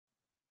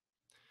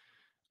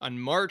On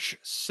March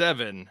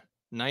 7,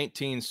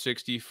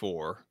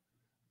 1964,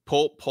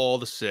 Pope Paul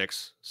VI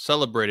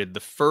celebrated the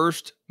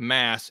first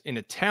Mass in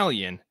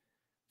Italian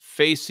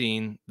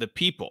facing the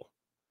people,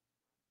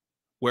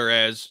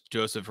 whereas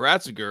Joseph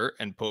Ratzinger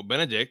and Pope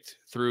Benedict,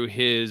 through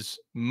his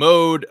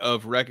mode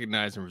of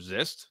recognize and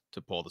resist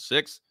to Paul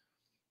VI,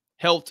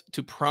 helped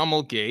to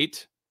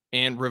promulgate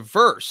and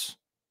reverse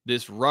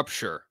this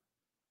rupture,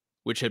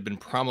 which had been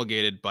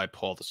promulgated by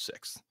Paul VI,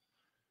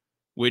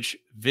 which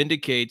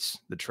vindicates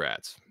the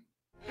trads.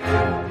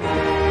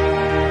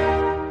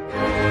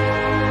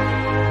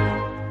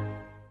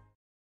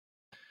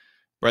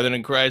 Brethren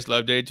in Christ,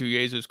 Laudate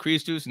Jesus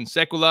Christus in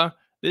Secula.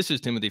 This is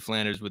Timothy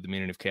Flanders with the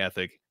Meaning of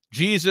Catholic.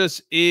 Jesus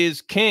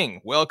is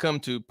King. Welcome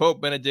to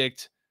Pope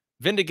Benedict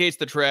Vindicates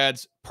the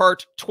Trads,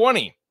 Part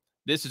 20.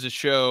 This is a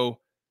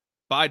show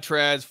by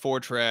trads, for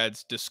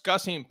trads,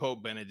 discussing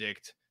Pope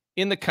Benedict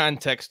in the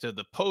context of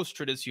the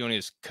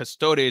post-traditionis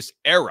custodes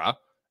era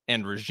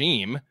and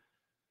regime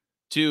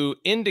to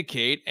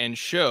indicate and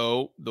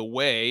show the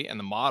way and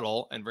the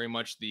model and very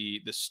much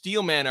the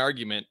steelman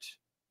argument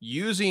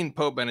using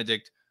Pope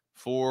Benedict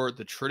for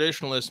the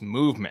traditionalist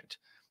movement.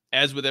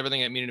 As with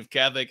everything at Meaning of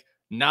Catholic,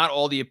 not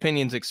all the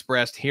opinions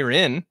expressed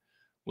herein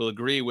will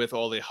agree with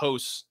all the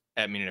hosts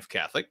at Meaning of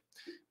Catholic,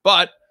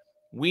 but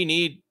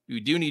we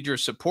do need your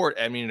support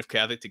at Meaning of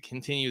Catholic to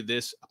continue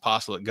this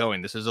apostolate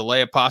going. This is a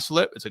lay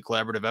apostolate. It's a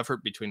collaborative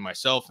effort between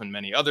myself and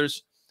many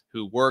others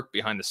who work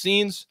behind the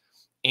scenes,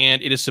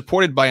 and it is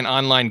supported by an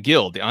online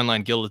guild. The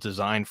online guild is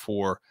designed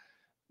for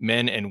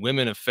men and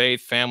women of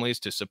faith, families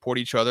to support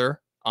each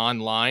other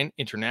online,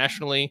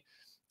 internationally,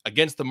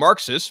 against the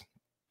Marxists,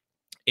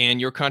 and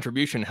your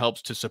contribution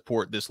helps to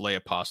support this lay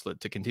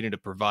apostolate to continue to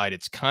provide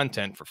its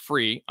content for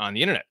free on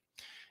the internet.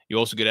 You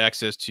also get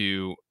access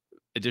to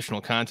additional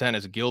content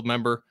as a guild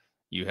member.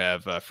 You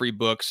have free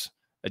books,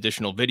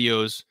 additional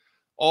videos.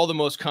 All the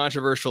most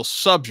controversial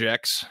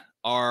subjects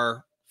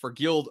are for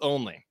guild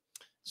only.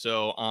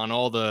 So on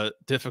all the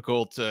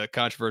difficult,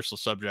 controversial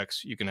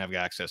subjects, you can have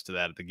access to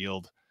that at the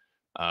guild.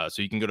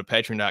 So you can go to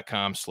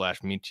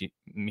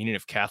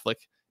patreon.com/meaningofcatholic,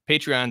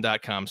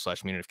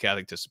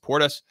 patreon.com/meaningofcatholic to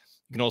support us.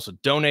 You can also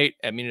donate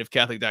at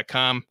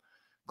meaningofcatholic.com.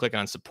 Click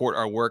on support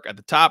our work at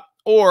the top,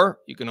 or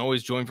you can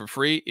always join for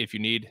free if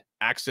you need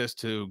access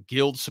to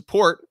guild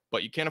support,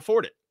 but you can't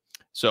afford it.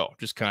 So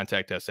just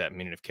contact us at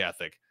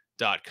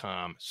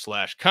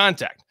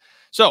meaningofcatholic.com/contact.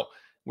 So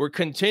we're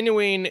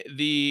continuing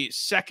the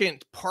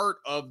second part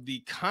of the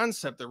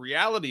concept, the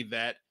reality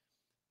that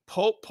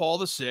Pope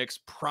Paul VI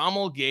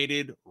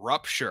promulgated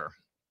rupture,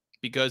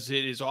 because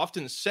it is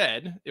often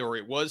said, or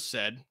it was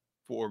said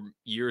for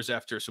years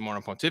after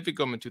Summorum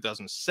Pontificum in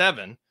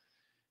 2007,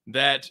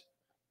 that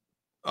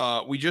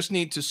we just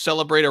need to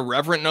celebrate a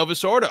reverent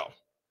Novus Ordo.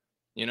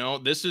 You know,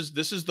 this is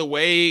the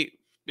way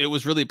it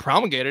was really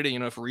promulgated. You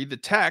know, if we read the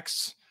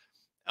texts,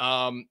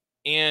 and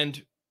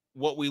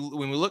when we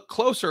look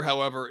closer,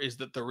 however, is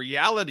that the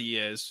reality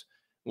is,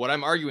 what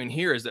I'm arguing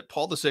here is that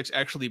Paul VI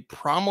actually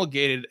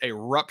promulgated a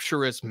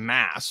rupturous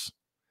mass,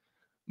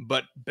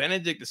 but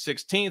Benedict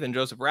XVI and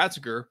Joseph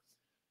Ratzinger,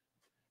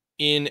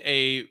 in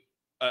a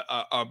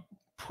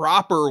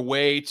proper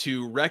way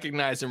to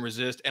recognize and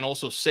resist and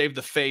also save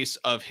the face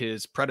of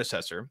his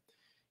predecessor,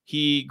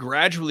 he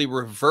gradually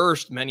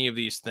reversed many of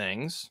these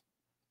things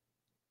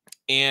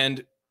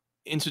and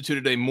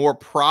instituted a more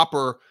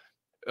proper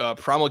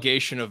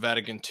promulgation of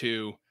Vatican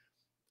II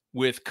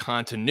with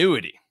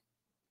continuity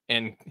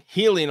and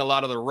healing a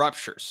lot of the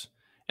ruptures.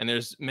 And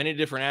there's many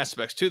different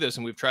aspects to this,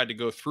 and we've tried to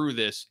go through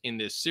this in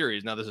this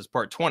series. Now, this is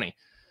part 20.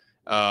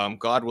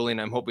 God willing,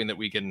 I'm hoping that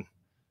we can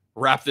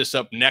wrap this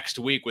up next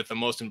week with the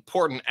most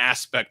important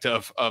aspect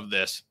of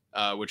this,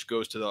 which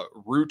goes to the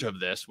root of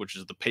this, which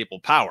is the papal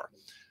power.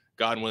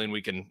 God willing,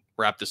 we can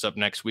wrap this up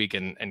next week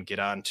and get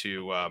on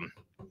to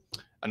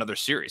another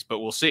series, but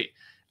we'll see.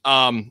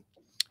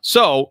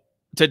 So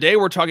today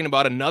we're talking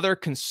about another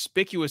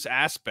conspicuous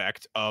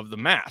aspect of the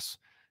Mass,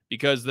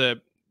 because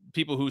the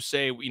people who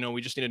say, you know,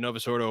 we just need a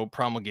Novus Ordo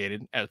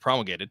promulgated, they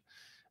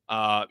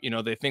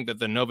think that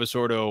the Novus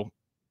Ordo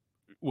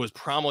was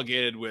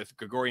promulgated with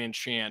Gregorian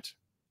chant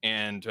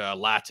and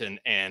Latin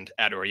and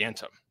Ad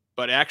Orientem.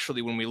 But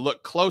actually, when we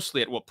look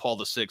closely at what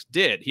Paul VI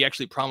did, he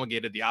actually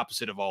promulgated the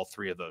opposite of all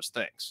three of those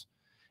things.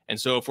 And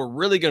so if we're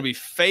really going to be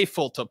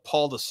faithful to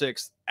Paul VI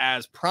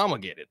as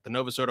promulgated, the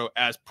Novus Ordo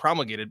as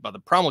promulgated by the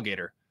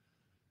promulgator,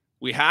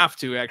 we have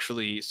to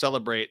actually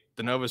celebrate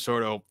the Novus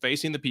Ordo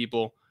facing the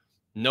people,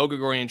 no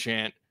Gregorian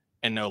chant,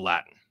 and no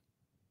Latin,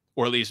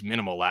 or at least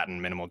minimal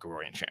Latin, minimal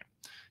Gregorian chant.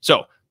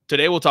 So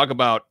today we'll talk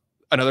about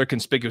another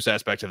conspicuous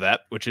aspect of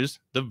that, which is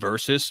the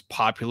versus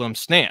populum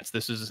stance.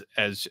 This is,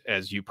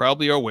 as you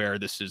probably are aware,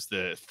 this is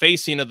the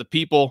facing of the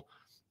people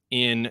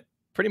in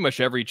pretty much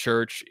every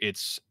church.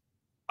 It's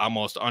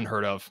almost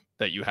unheard of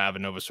that you have a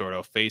Novus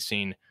Ordo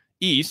facing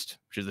east,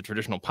 which is the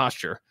traditional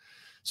posture.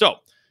 So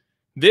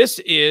this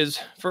is,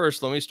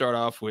 first, let me start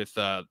off with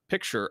a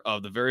picture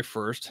of the very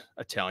first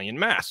Italian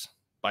Mass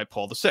by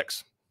Paul VI.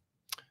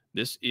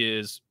 This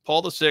is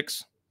Paul VI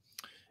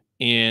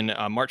in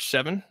March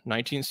 7,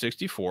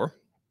 1964.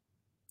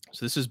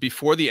 So this is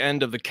before the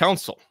end of the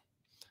council.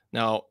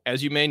 Now,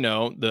 as you may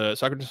know, the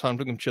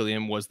Sacrosanctum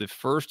Concilium was the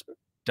first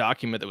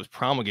document that was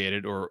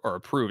promulgated or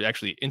approved.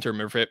 Actually, Inter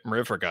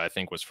Mirifica, I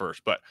think, was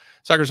first, but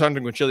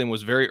Sacrosanctum Concilium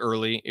was very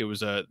early. It was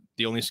the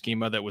only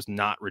schema that was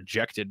not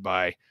rejected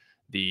by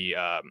the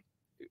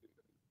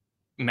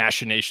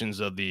machinations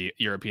of the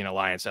European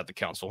alliance at the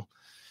council.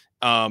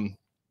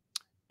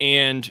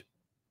 And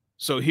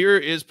so here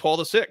is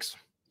Paul VI.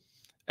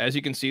 As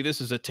you can see,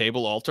 this is a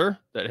table altar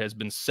that has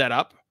been set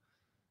up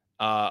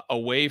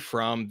away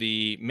from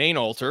the main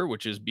altar,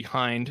 which is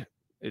behind.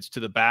 It's to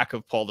the back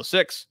of Paul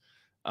VI.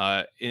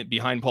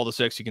 Behind Paul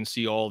VI, you can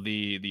see all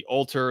the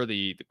altar,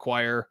 the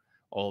choir,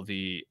 all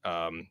the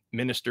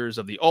ministers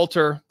of the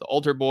altar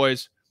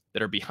boys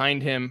that are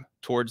behind him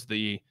towards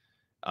the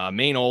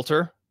main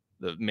altar,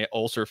 the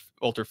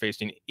altar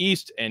facing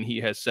east, and he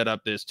has set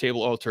up this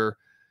table altar.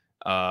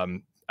 I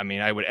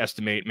mean, I would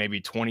estimate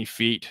maybe 20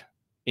 feet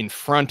in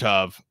front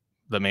of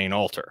the main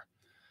altar.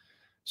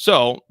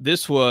 So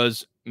this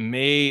was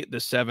May the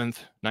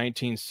 7th,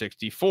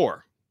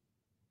 1964,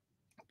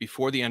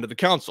 before the end of the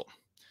council.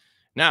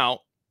 Now,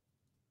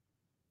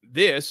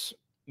 this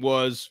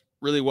was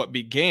really what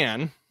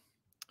began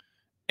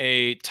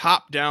a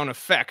top-down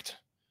effect,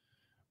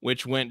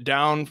 which went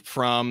down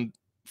from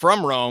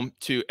Rome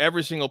to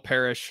every single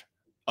parish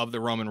of the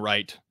Roman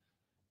Rite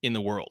in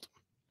the world.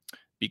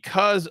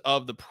 Because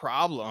of the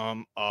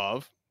problem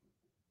of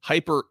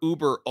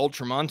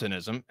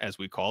hyper-uber-ultramontanism, as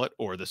we call it,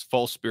 or this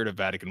false spirit of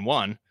Vatican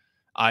I,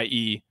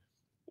 i.e.,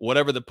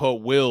 whatever the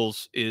Pope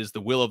wills is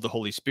the will of the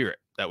Holy Spirit.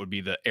 That would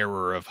be the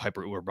error of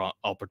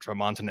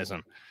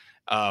hyper-uber-ultramontanism.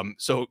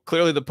 So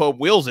clearly the Pope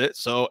wills it,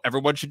 so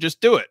everyone should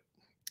just do it.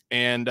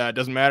 And it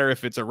doesn't matter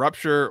if it's a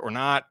rupture or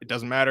not. It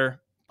doesn't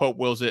matter. Pope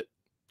wills it.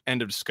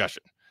 End of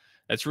discussion.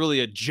 That's really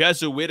a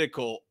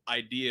Jesuitical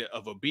idea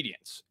of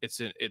obedience. It's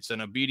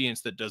an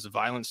obedience that does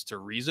violence to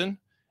reason.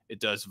 It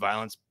does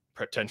violence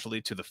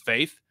potentially to the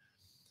faith.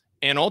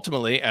 And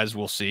ultimately, as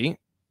we'll see,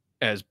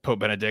 as Pope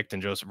Benedict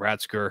and Joseph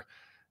Ratzinger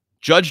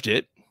judged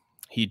it,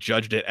 he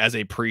judged it as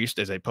a priest,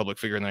 as a public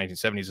figure in the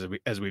 1970s,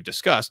 as we've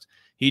discussed.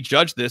 He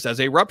judged this as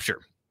a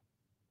rupture.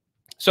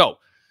 So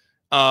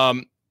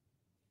now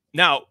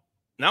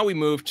we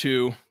move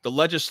to the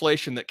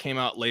legislation that came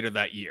out later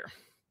that year.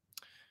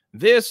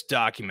 This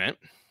document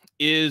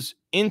is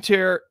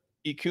Inter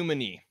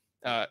Ecumenici,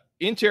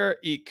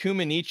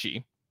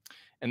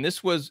 and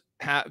this was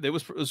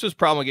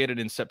promulgated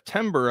in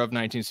September of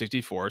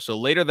 1964. So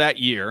later that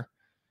year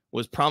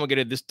was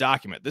promulgated this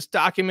document. This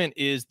document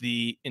is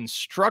the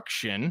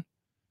instruction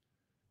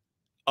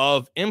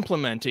of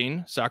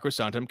implementing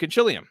Sacrosanctum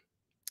Concilium.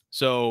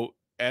 So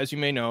as you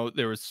may know,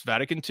 there was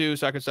Vatican II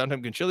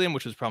Sacrosanctum Concilium,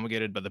 which was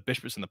promulgated by the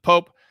bishops and the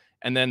Pope.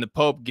 And then the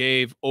Pope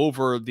gave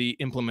over the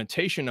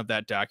implementation of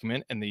that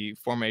document and the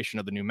formation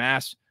of the new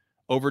Mass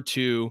over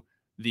to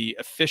the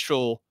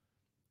official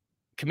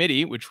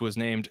committee, which was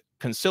named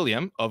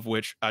Concilium, of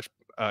which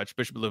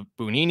Archbishop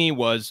Bonini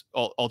was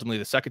ultimately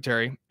the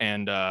secretary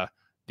and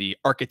the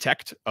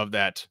architect of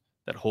that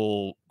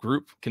whole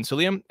group,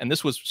 Concilium. And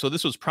this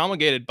was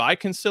promulgated by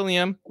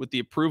Concilium with the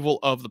approval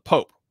of the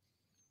Pope.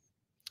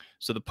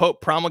 So the Pope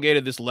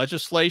promulgated this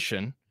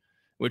legislation,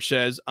 which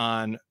says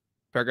on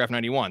paragraph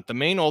 91, the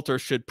main altar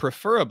should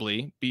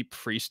preferably be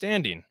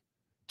freestanding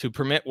to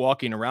permit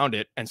walking around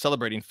it and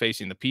celebrating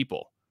facing the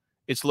people.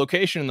 Its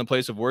location in the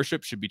place of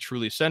worship should be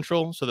truly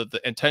central so that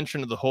the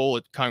attention of the whole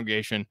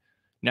congregation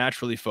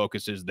naturally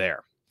focuses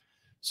there.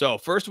 So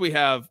first we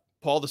have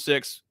Paul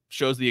VI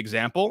shows the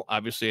example,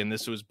 obviously, and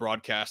this was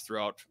broadcast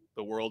throughout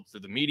the world through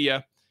the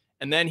media.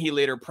 And then he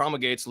later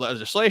promulgates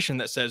legislation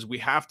that says we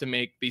have to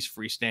make these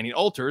freestanding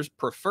altars,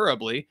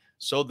 preferably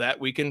so that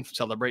we can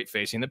celebrate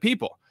facing the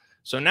people.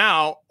 So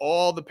now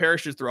all the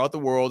parishes throughout the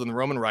world in the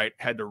Roman Rite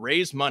had to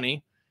raise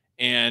money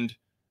and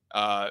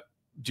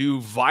do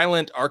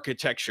violent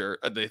architecture,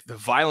 the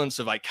violence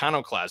of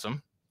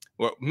iconoclasm.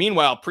 Well,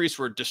 meanwhile, priests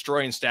were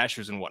destroying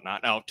statues and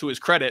whatnot. Now, to his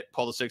credit,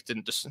 Paul VI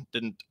didn't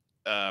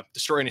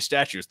destroy any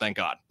statues, thank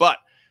God. But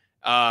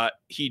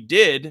he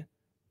did.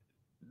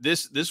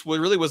 This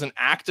really was an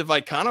act of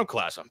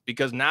iconoclasm,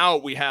 because now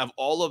we have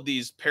all of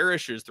these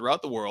parishes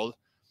throughout the world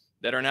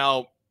that are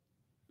now,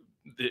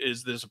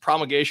 there's a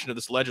promulgation of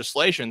this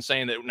legislation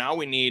saying that now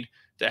we need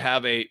to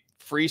have a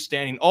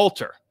freestanding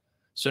altar.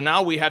 So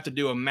now we have to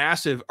do a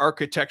massive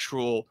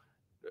architectural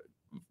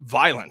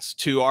violence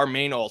to our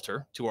main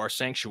altar, to our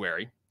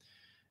sanctuary.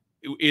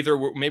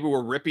 Maybe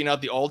we're ripping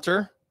out the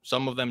altar.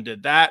 Some of them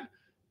did that.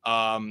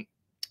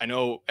 I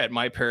know at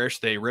my parish,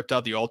 they ripped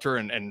out the altar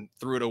and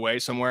threw it away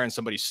somewhere, and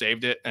somebody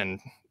saved it and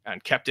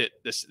kept it.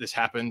 This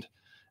happened.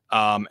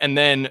 And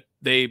then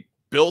they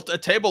built a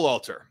table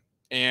altar,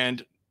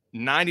 and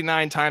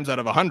 99 times out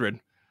of 100,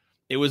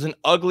 it was an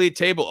ugly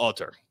table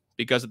altar,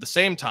 because at the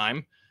same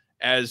time,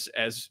 as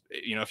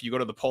you know, if you go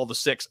to the Paul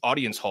VI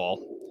audience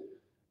hall,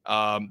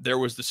 there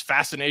was this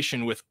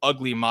fascination with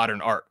ugly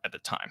modern art at the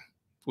time,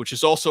 which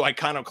is also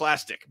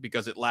iconoclastic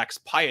because it lacks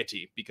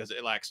piety, because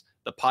it lacks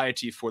the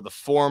piety for the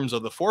forms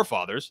of the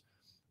forefathers,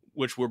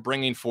 which were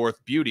bringing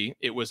forth beauty.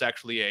 It was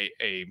actually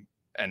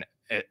an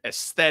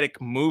aesthetic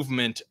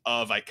movement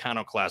of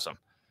iconoclasm,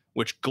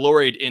 which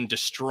gloried in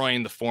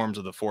destroying the forms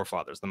of the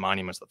forefathers, the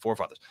monuments of the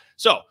forefathers.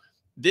 So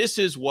this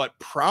is what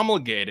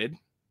promulgated.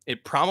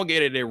 It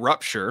promulgated a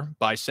rupture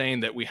by saying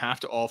that we have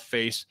to all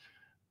face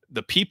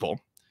the people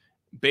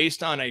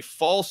based on a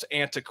false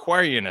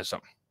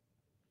antiquarianism.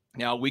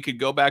 Now, we could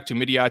go back to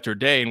Mediator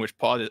Dei, in which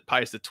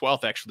Pius XII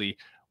actually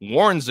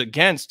warns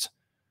against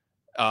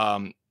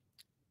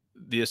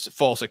this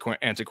false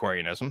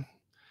antiquarianism,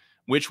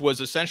 which was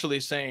essentially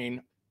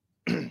saying,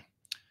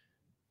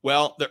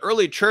 well, the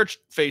early church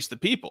faced the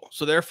people,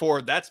 so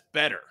therefore that's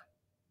better.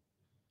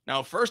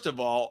 Now, first of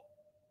all,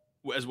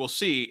 as we'll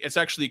see, it's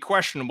actually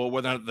questionable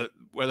whether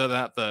or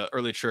not the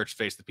early church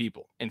faced the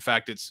people. In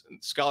fact, its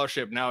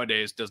scholarship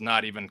nowadays does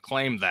not even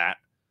claim that,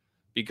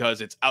 because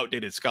it's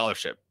outdated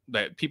scholarship.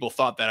 That people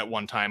thought that at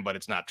one time, but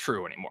it's not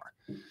true anymore.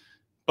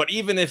 But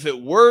even if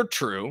it were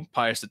true,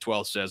 Pius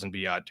XII says in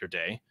Beato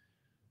Dei,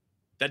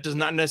 that does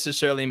not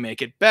necessarily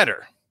make it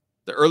better.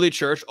 The early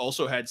church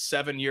also had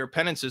 7-year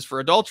penances for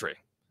adultery.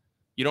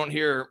 You don't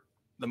hear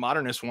the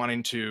modernists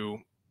wanting to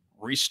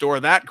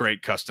restore that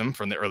great custom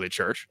from the early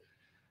church.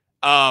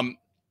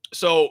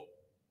 So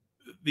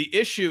the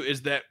issue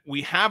is that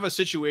we have a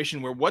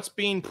situation where what's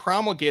being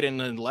promulgated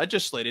and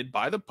legislated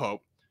by the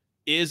Pope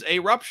is a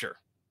rupture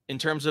in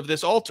terms of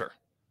this altar.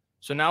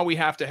 So now we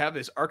have to have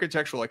this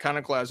architectural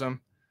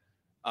iconoclasm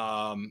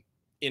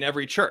in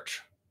every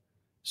church.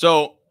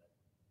 So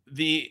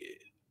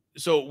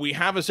we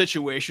have a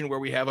situation where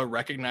we have a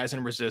recognize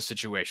and resist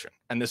situation.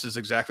 And this is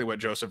exactly what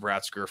Joseph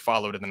Ratzinger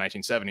followed in the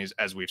 1970s,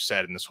 as we've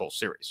said in this whole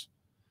series.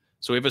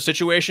 So we have a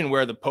situation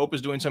where the Pope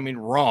is doing something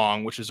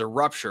wrong, which is a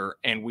rupture,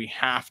 and we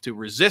have to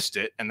resist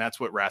it. And that's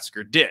what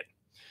Ratzinger did.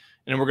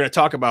 And we're going to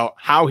talk about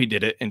how he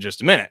did it in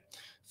just a minute.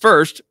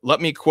 First, let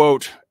me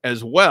quote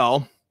as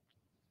well.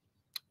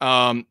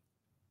 One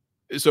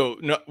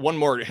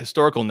more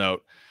historical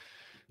note.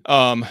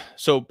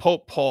 So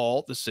Pope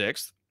Paul VI,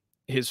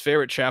 his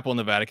favorite chapel in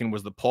the Vatican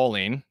was the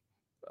Pauline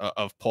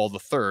of Paul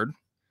III,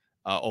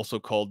 also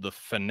called the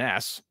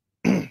Finesse,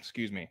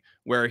 excuse me,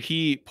 where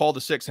Paul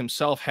VI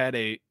himself had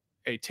a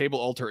table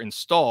altar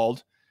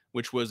installed,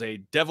 which was a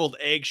deviled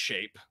egg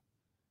shape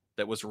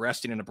that was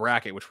resting in a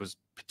bracket, which was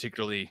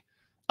particularly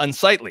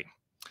unsightly.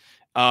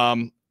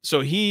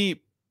 So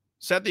he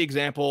set the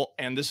example,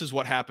 and this is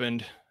what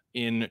happened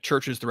in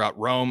churches throughout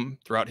Rome,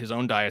 throughout his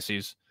own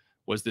diocese,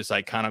 was this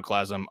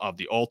iconoclasm of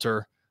the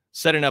altar,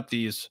 setting up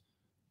these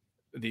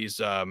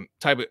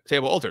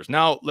table altars.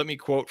 Now, let me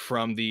quote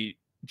from the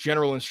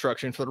general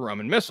instruction for the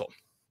Roman Missal,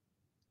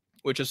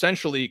 which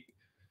essentially,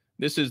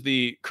 this is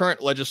the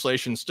current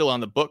legislation still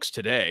on the books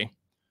today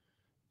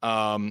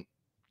on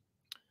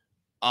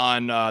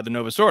the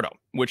Novus Ordo,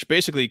 which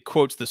basically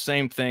quotes the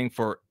same thing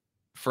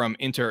from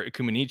Inter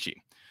Ecumenici.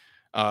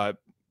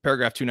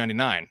 Paragraph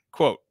 299,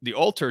 quote, "The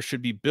altar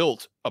should be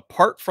built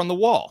apart from the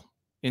wall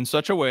in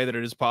such a way that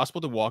it is possible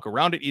to walk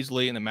around it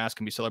easily, and the Mass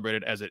can be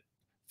celebrated as it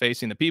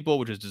facing the people,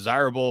 which is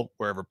desirable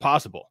wherever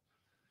possible."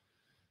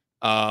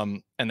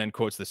 And then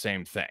quotes the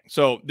same thing.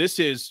 So this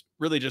is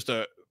really just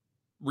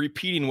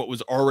repeating what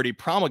was already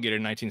promulgated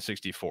in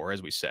 1964,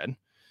 as we said.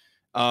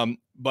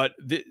 But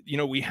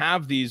we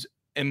have these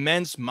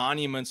immense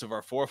monuments of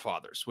our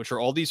forefathers, which are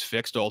all these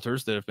fixed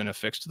altars that have been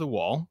affixed to the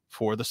wall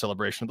for the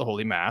celebration of the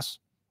Holy Mass,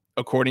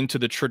 according to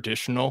the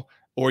traditional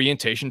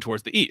orientation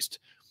towards the East.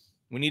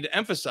 We need to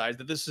emphasize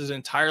that this is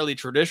entirely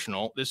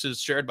traditional. This is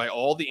shared by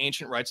all the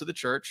ancient rites of the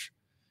church,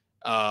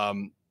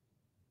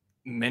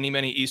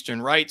 many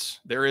Eastern rites.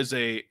 There is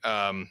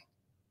I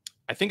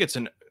think it's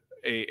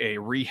a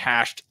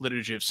rehashed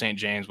liturgy of St.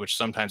 James, which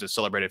sometimes is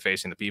celebrated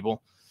facing the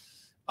people.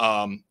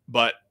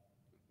 But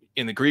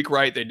in the Greek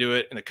rite, they do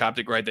it. In the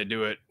Coptic rite, they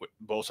do it,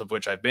 both of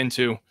which I've been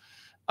to.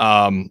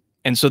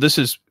 And so this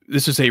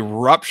is a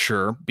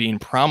rupture being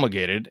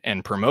promulgated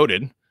and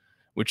promoted,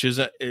 which is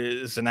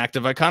an act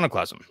of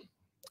iconoclasm,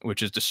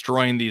 which is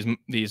destroying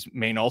these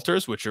main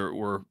altars, which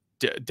were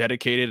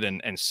dedicated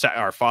and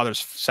our fathers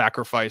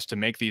sacrificed to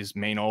make these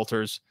main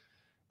altars,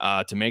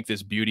 to make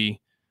this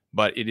beauty,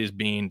 but it is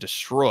being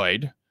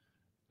destroyed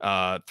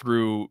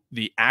through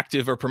the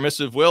active or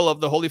permissive will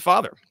of the Holy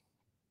Father.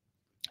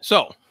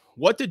 So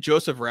what did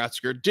Joseph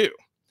Ratzinger do?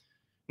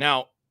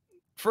 Now,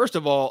 first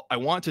of all, I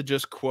want to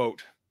just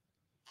quote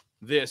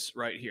this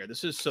right here.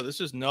 This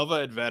is Nova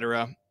et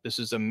Vetera. This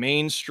is a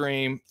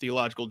mainstream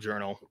theological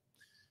journal.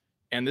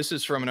 And this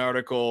is from an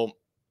article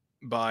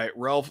by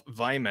Ralph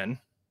Weiman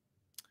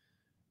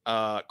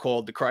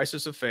called "The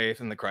Crisis of Faith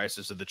and the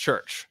Crisis of the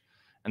Church."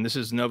 And this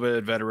is Nova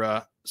et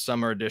Vetera,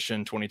 Summer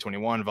Edition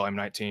 2021, Volume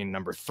 19,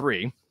 Number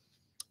 3,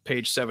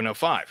 page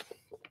 705.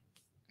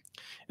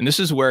 And this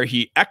is where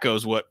he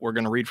echoes what we're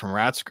going to read from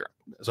Ratzinger.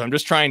 So I'm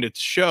just trying to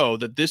show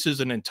that this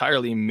is an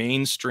entirely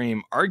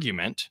mainstream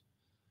argument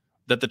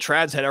that the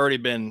trads had already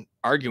been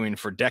arguing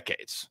for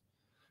decades.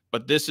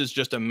 But this is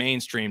just a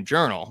mainstream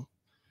journal.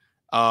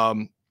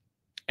 And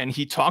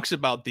he talks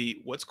about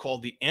what's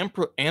called the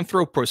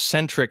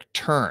anthropocentric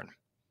turn.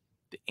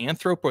 The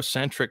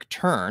anthropocentric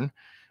turn,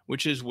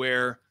 which is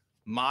where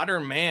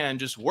modern man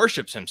just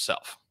worships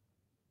himself.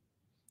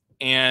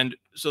 And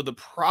so the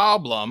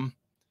problem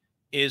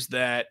is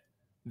that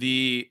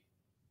the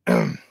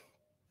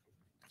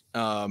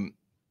the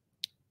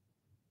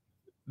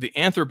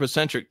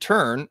anthropocentric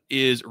turn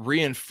is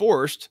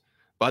reinforced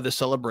by the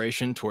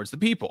celebration towards the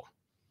people.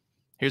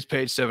 Here's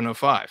page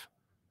 705.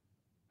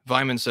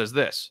 Vyman says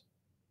this: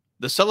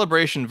 the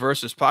celebration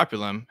versus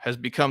populum has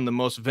become the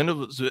most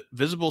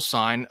visible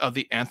sign of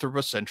the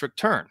anthropocentric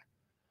turn.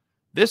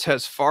 This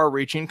has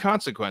far-reaching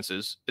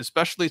consequences,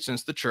 especially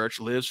since the church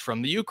lives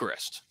from the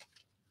Eucharist.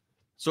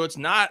 So it's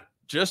not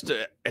just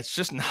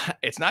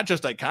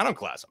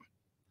iconoclasm.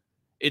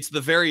 It's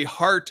the very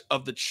heart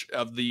of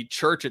the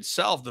church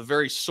itself, the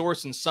very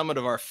source and summit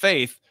of our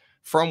faith,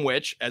 from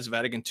which, as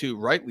Vatican II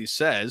rightly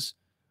says,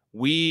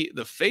 we,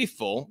 the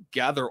faithful,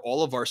 gather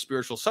all of our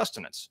spiritual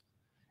sustenance.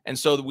 And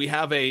so we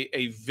have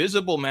a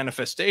visible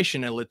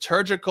manifestation, a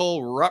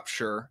liturgical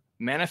rupture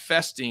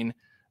manifesting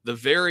the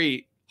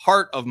very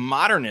heart of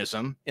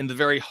modernism in the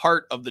very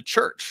heart of the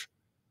church.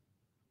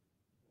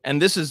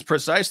 And this is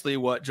precisely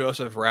what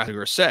Joseph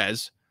Ratzinger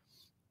says.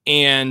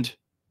 And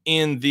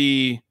in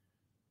his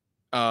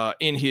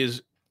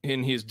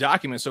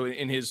document, so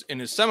in his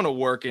seminal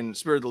work in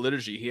Spirit of the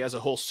Liturgy, he has a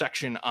whole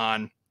section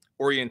on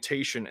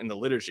orientation in the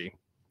liturgy.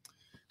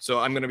 So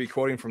I'm going to be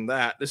quoting from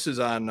that. This is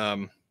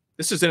on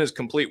this is in his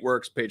complete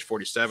works, page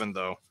 47,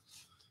 though.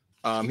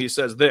 He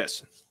says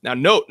this. Now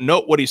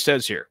note what he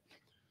says here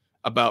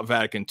about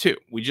Vatican II.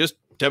 We just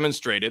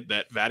demonstrated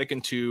that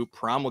Vatican II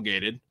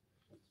promulgated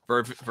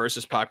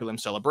versus populum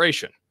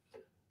celebration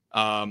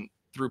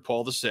through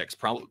Paul VI.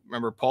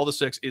 Remember, Paul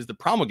VI is the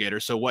promulgator.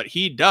 So what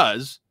he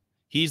does,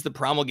 he's the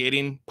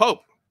promulgating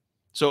pope.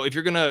 So if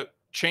you're going to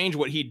change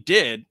what he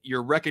did,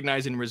 you're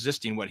recognizing and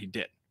resisting what he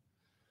did.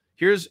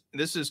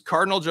 This is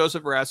Cardinal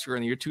Joseph Ratzinger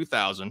in the year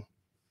 2000.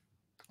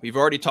 We've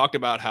already talked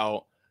about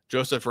how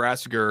Joseph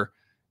Ratzinger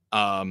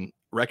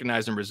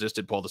recognized and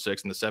resisted Paul VI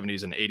in the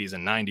 70s and 80s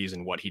and 90s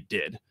and what he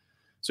did.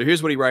 So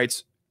here's what he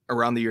writes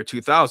around the year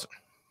 2000.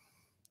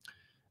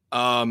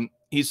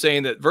 He's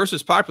saying that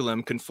versus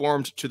populum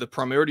conformed to the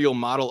primordial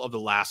model of the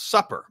Last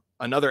Supper,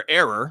 another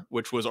error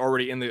which was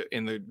already in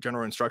the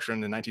general instruction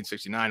in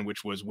 1969,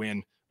 which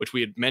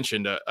we had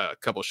mentioned a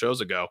couple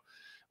shows ago,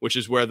 which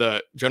is where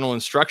the general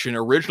instruction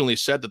originally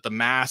said that the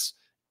Mass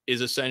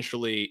is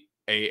essentially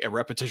a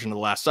repetition of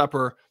the Last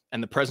Supper,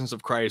 and the presence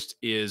of Christ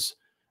is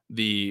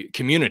the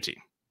community,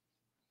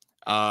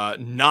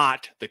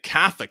 not the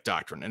Catholic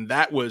doctrine. And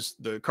that was,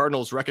 the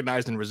cardinals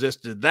recognized and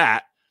resisted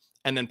that.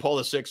 And then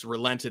Paul VI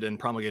relented and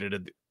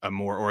promulgated a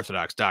more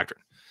orthodox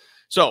doctrine.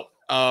 So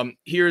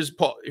here's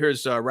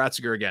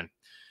Ratzinger again.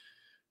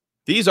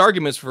 These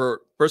arguments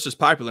for versus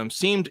populum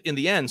seemed in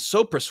the end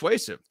so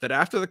persuasive that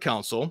after the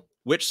council,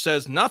 which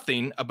says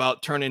nothing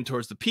about turning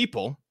towards the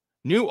people,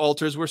 new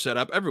altars were set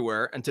up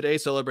everywhere, and today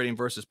celebrating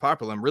versus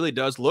populum really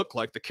does look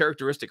like the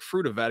characteristic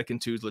fruit of Vatican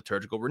II's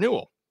liturgical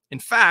renewal. In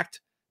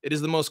fact, it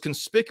is the most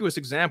conspicuous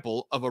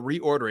example of a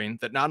reordering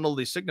that not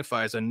only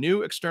signifies a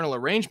new external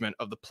arrangement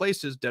of the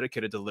places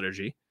dedicated to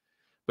liturgy,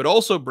 but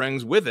also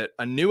brings with it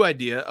a new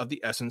idea of the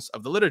essence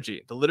of the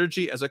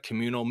liturgy as a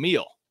communal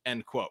meal,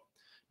 end quote.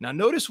 Now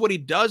notice what he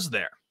does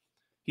there.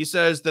 He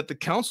says that the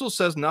council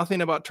says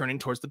nothing about turning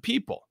towards the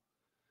people.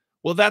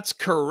 Well, that's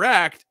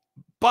correct,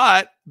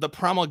 but the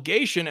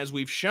promulgation, as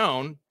we've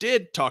shown,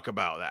 did talk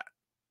about that.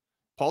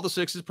 Paul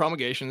VI's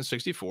promulgation in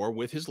 64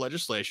 with his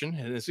legislation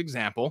and his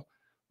example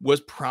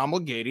was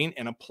promulgating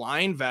and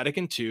applying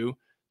Vatican II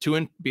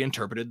to be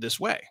interpreted this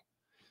way.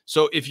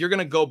 So if you're going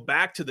to go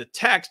back to the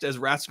text, as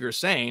Ratzinger is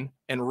saying,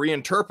 and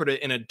reinterpret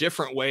it in a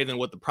different way than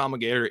what the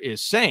promulgator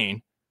is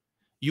saying,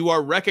 you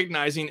are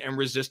recognizing and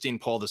resisting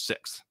Paul VI.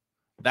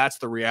 That's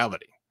the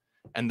reality.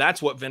 And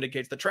that's what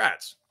vindicates the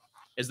Trats,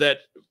 is that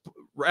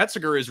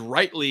Ratzinger is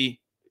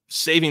rightly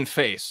saving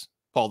face,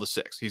 Paul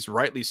VI. He's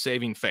rightly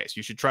saving face.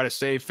 You should try to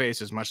save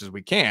face as much as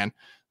we can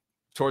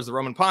towards the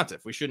Roman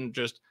Pontiff. We shouldn't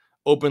just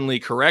openly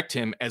correct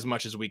him as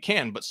much as we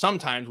can, but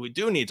sometimes we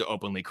do need to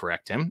openly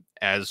correct him,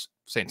 as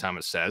St.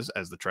 Thomas says,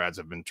 as the Trads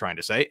have been trying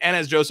to say, and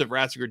as Joseph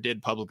Ratzinger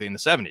did publicly in the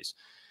 70s.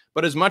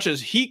 But as much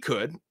as he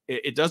could,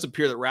 it does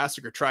appear that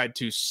Ratzinger tried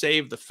to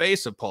save the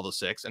face of Paul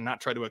VI and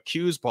not try to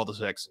accuse Paul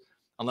VI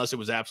unless it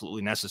was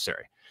absolutely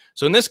necessary.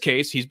 So in this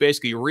case, he's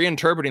basically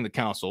reinterpreting the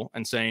council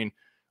and saying,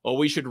 well,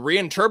 we should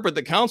reinterpret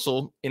the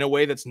council in a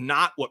way that's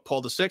not what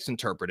Paul VI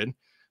interpreted,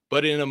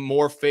 but in a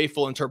more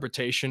faithful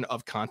interpretation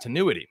of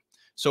continuity.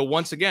 So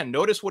once again,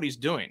 notice what he's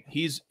doing.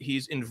 He's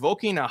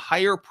invoking a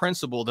higher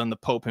principle than the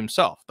Pope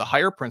himself. The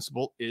higher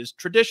principle is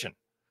tradition.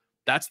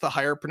 That's the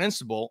higher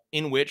principle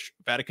in which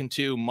Vatican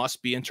II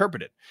must be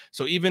interpreted.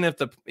 So even if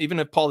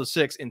Paul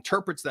VI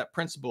interprets that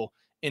principle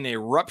in a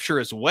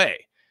rupturous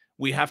way,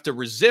 we have to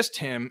resist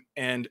him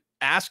and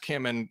ask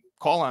him and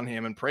call on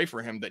him and pray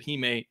for him that he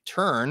may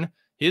turn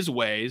his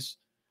ways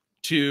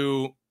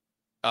to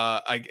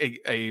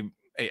a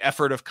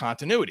effort of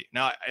continuity.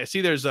 Now I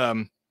see there's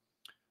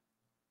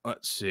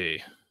let's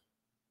see.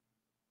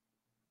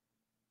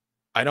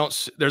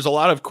 There's a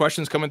lot of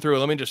questions coming through.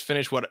 Let me just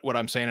finish what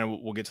I'm saying,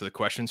 and we'll get to the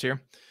questions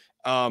here.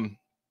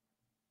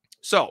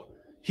 So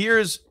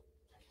here's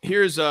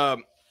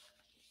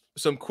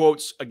some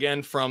quotes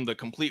again from the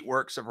complete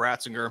works of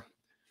Ratzinger.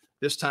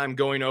 This time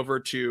going over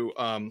to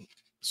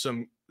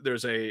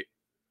there's a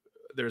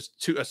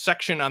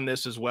section on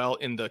this as well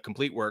in the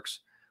complete works.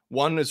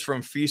 One is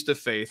from Feast of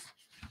Faith,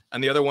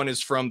 and the other one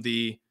is from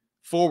the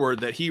foreword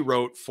that he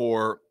wrote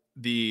for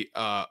the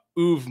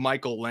Uwe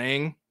Michael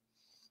Lang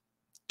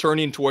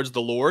Turning Towards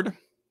the Lord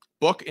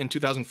book in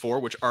 2004,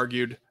 which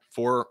argued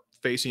for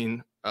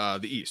facing the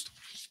East.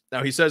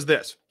 Now he says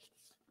this.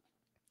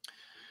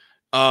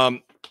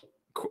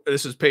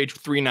 This is page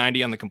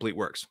 390 on the complete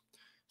works.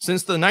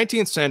 Since the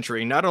 19th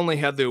century, not only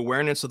had the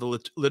awareness of the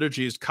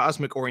liturgy's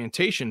cosmic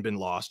orientation been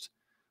lost,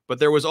 but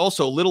there was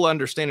also little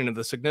understanding of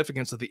the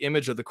significance of the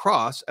image of the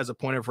cross as a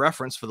point of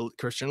reference for the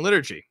Christian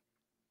liturgy.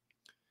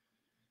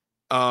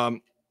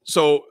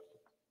 So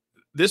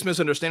this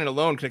misunderstanding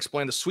alone can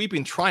explain the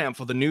sweeping triumph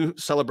of the new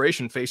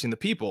celebration facing the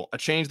people, a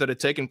change that had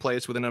taken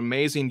place with an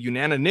amazing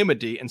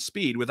unanimity and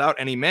speed without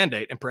any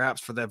mandate, and perhaps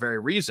for that very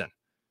reason.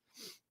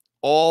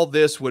 All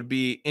this would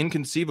be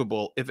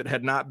inconceivable if it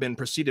had not been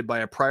preceded by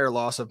a prior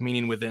loss of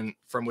meaning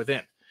from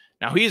within.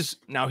 Now he's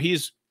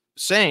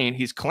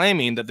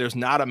claiming that there's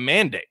not a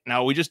mandate.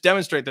 Now we just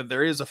demonstrate that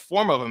there is a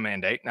form of a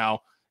mandate.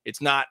 Now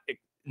it's not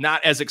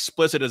as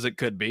explicit as it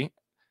could be.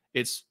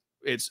 It's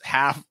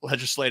half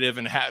legislative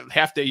and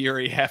half de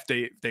jure, half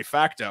de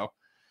facto.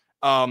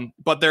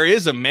 But there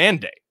is a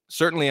mandate,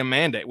 certainly a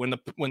mandate. When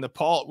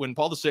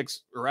Paul VI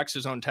erects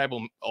his own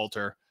table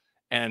altar,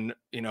 and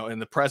in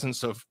the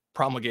presence of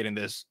promulgating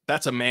this,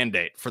 that's a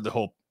mandate for the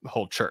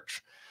whole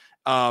church.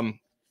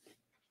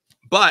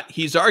 But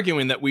he's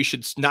arguing that we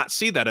should not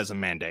see that as a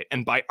mandate,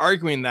 and by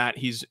arguing that,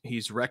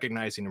 he's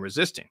recognizing and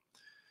resisting.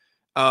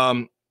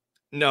 No,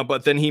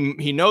 but then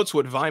he notes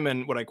what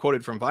I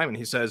quoted from Weiman.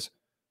 He says,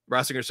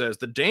 Ratzinger says,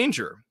 the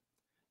danger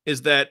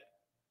is that,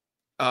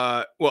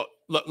 well,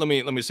 let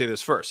me say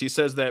this first. He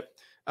says that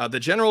the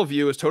general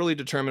view is totally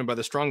determined by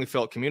the strongly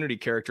felt community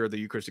character of the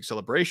Eucharistic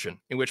celebration,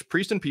 in which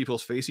priest and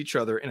peoples face each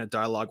other in a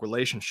dialogue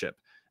relationship.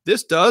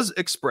 This does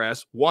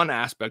express one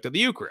aspect of the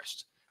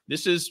Eucharist.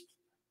 This is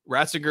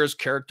Ratzinger's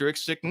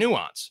characteristic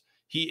nuance.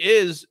 He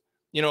is,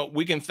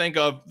 we can think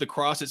of the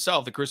cross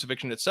itself, the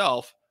crucifixion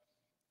itself.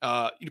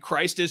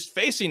 Christ is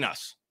facing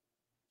us.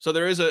 So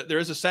there is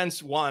a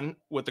sense, one,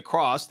 with the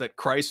cross, that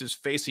Christ is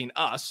facing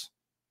us.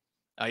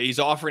 He's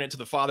offering it to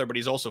the Father, but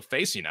he's also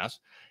facing us.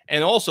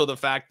 And also the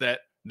fact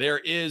that there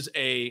is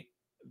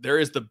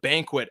the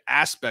banquet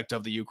aspect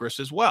of the Eucharist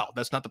as well.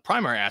 That's not the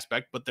primary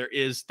aspect, but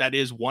that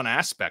is one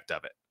aspect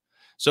of it.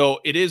 So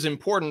it is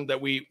important that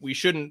we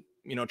shouldn't,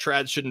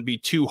 trads shouldn't be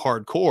too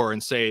hardcore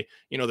and say,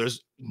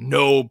 there's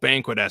no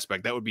banquet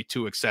aspect. That would be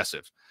too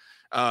excessive.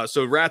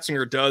 So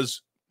Ratzinger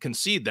does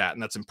concede that,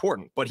 and that's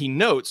important. But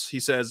he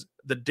says,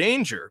 the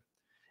danger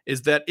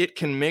is that it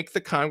can make the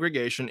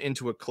congregation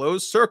into a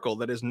closed circle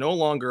that is no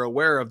longer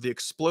aware of the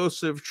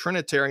explosive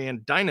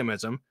Trinitarian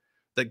dynamism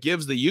that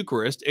gives the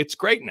Eucharist its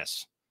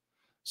greatness.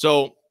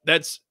 So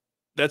that's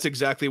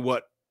exactly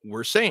what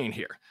we're saying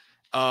here.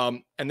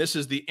 And this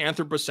is the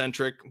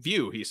anthropocentric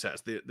view, he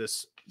says,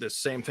 this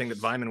same thing that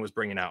Weiman was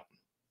bringing out.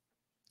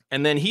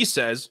 And then he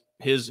says,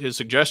 his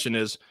suggestion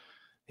is,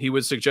 he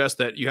would suggest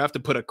that you have to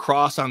put a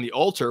cross on the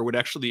altar, which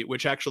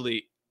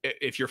actually,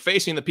 if you're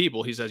facing the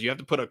people, he says you have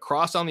to put a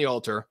cross on the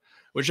altar,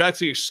 which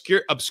actually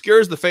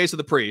obscures the face of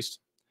the priest.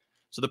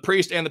 So the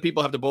priest and the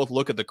people have to both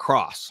look at the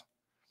cross.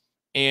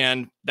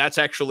 And that's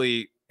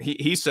actually,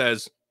 he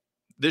says,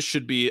 this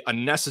should be a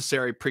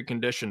necessary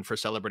precondition for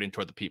celebrating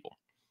toward the people.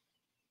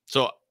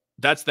 So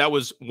that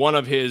was one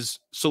of his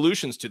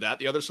solutions to that.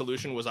 The other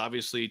solution was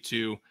obviously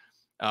to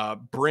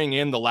bring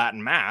in the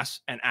Latin Mass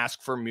and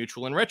ask for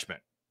mutual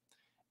enrichment.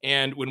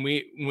 And when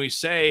we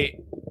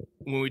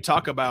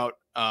talk about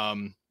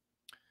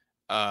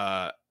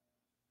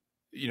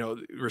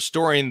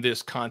restoring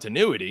this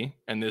continuity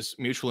and this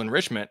mutual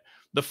enrichment,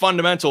 the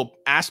fundamental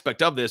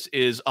aspect of this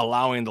is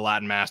allowing the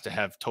Latin Mass to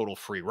have total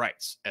free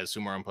rights, as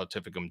Summorum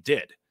Pontificum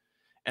did.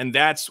 And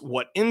that's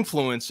what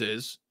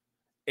influences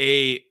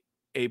a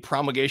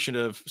promulgation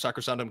of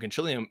Sacrosanctum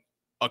Concilium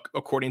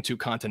according to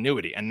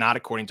continuity and not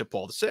according to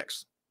Paul VI.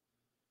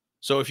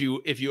 So if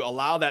you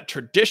allow that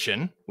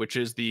tradition, which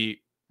is the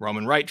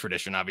Roman Rite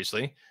tradition,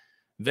 obviously,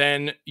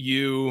 then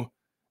you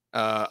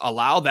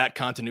allow that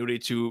continuity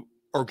to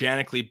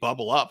organically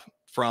bubble up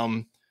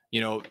from,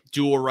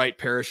 dual rite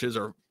parishes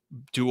or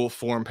dual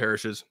form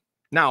parishes.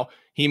 Now,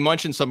 he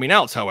mentioned something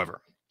else,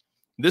 however.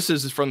 This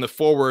is from the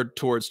foreword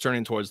towards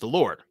Turning Towards the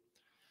Lord.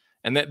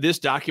 And that this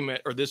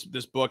document, or this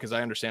book, as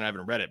I understand, I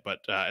haven't read it, but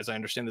as I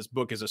understand, this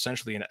book is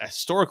essentially a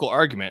historical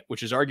argument,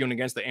 which is arguing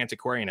against the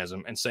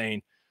antiquarianism and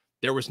saying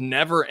there was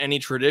never any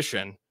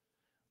tradition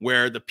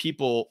where the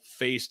people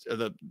faced,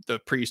 the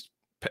priest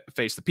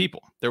faced the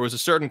people. There was a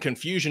certain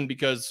confusion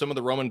because some of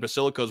the Roman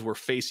basilicas were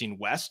facing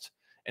west.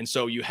 And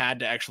so you had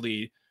to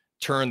actually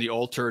turn the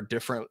altar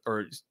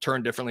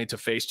differently to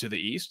face to the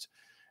east.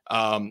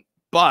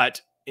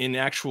 But in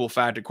actual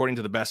fact, according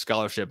to the best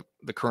scholarship,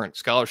 the current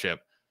scholarship,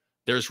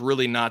 there's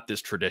really not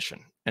this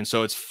tradition. And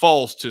so it's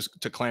false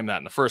to claim that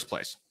in the first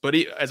place. But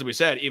as we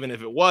said, even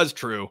if it was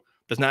true,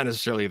 that's not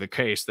necessarily the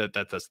case that's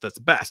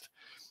the best.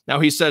 Now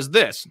he says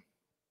this.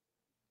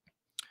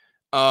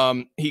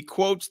 He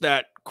quotes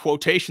that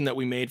quotation that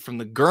we made from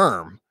the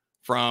GERM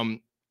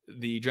from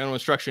the General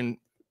Instruction,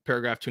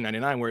 paragraph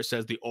 299, where it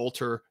says the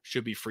altar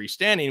should be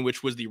freestanding,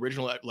 which was the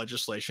original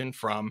legislation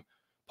from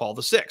Paul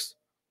VI.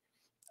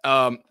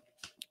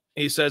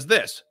 He says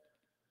this.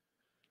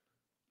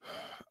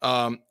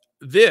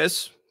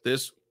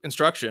 This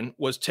instruction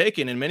was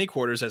taken in many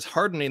quarters as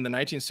hardening the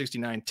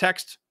 1969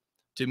 text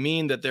to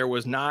mean that there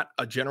was not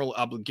a general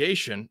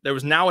obligation. There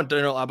was now a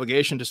general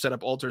obligation to set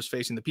up altars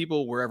facing the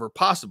people wherever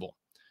possible.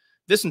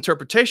 This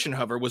interpretation,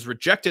 however, was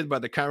rejected by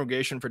the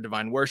Congregation for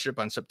Divine Worship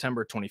on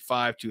September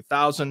 25,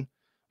 2000,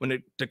 when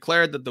it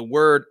declared that the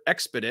word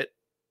expedite,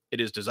 it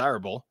is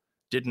desirable,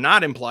 did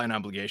not imply an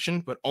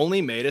obligation, but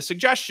only made a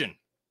suggestion.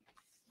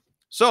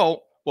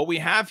 So what we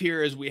have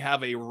here is we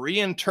have a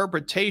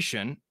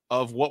reinterpretation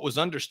of what was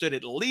understood,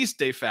 at least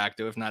de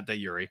facto, if not de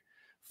jure,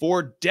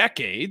 for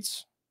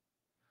decades.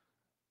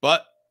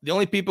 But the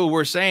only people who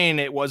were saying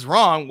it was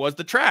wrong was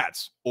the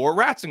trads or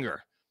Ratzinger.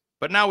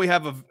 But now we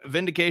have a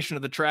vindication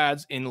of the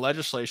trads in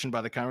legislation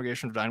by the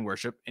Congregation of Divine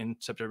Worship in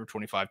September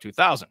 25,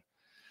 2000.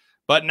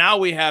 But now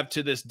we have,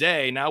 to this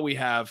day, now we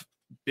have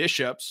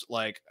bishops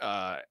like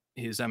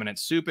His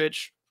Eminence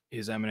Supich,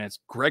 His Eminence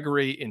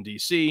Gregory in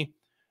D.C.,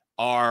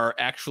 are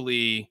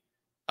actually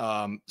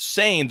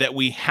saying that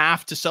we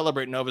have to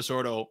celebrate Novus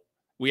Ordo.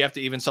 We have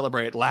to even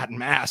celebrate Latin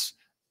Mass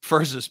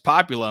versus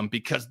Populum,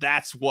 because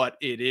that's what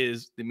it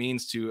is. It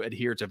means to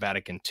adhere to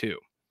Vatican II.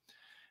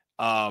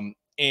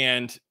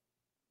 And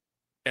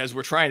as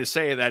we're trying to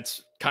say,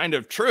 that's kind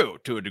of true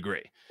to a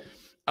degree.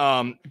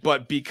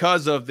 But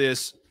because of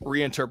this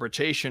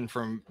reinterpretation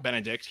from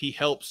Benedict, he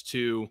helps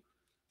to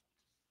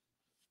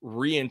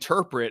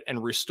reinterpret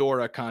and restore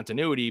a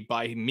continuity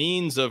by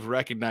means of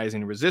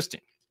recognizing and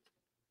resisting.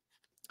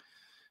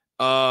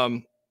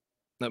 Let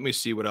me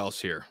see what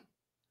else here.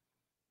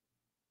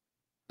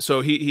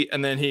 So his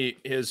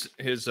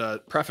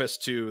preface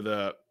to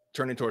the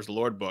Turning Towards the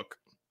Lord book.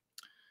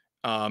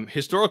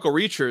 Historical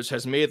research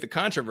has made the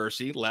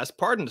controversy less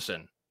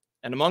partisan,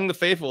 and among the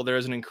faithful there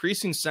is an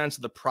increasing sense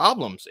of the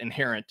problems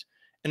inherent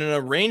in an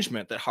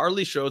arrangement that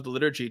hardly shows the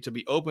liturgy to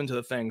be open to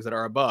the things that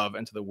are above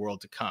and to the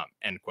world to come.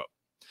 End quote.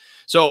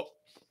 So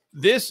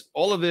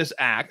all of these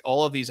acts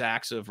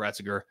of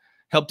Ratzinger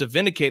help to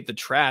vindicate the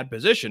trad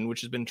position,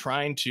 which has been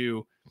trying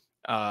to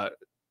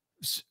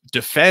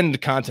defend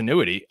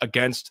continuity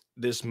against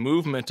this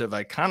movement of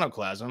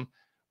iconoclasm,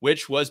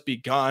 which was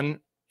begun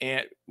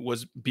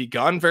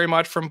very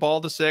much from Paul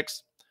VI,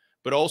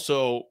 but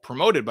also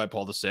promoted by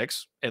Paul VI,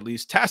 at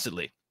least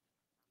tacitly.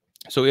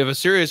 So we have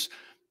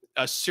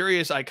a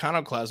serious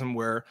iconoclasm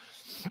where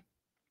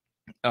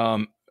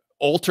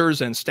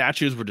altars and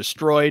statues were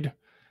destroyed.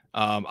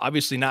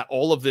 Obviously, not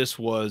all of this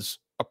was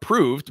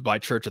approved by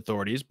church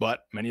authorities,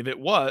 but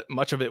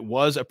much of it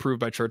was approved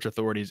by church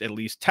authorities, at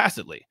least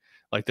tacitly,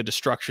 like the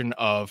destruction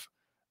of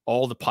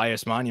all the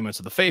pious monuments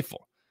of the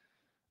faithful.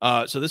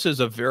 So this is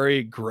a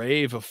very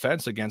grave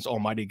offense against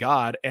Almighty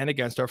God and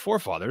against our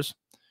forefathers,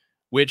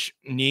 which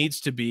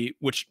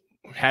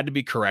had to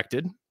be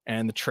corrected.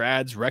 And the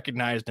trads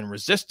recognized and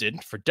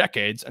resisted for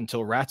decades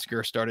until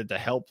Ratzinger started to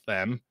help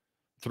them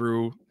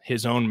through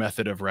his own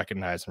method of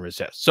recognize and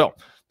resist. So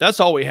that's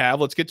all we have.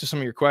 Let's get to some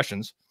of your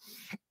questions.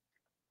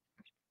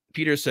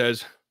 Peter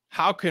says,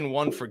 how can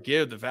one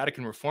forgive the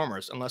Vatican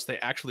reformers unless they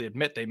actually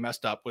admit they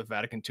messed up with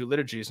Vatican II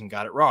liturgies and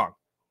got it wrong?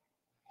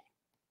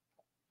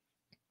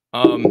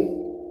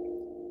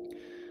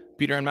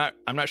 Peter, I'm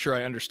not sure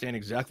I understand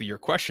exactly your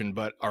question,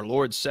 but our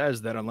Lord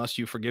says that unless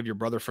you forgive your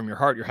brother from your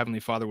heart, your heavenly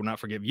Father will not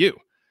forgive you.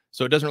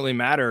 So it doesn't really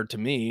matter to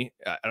me.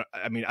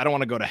 I mean, I don't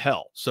want to go to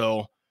hell.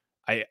 So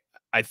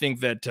I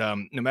think that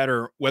no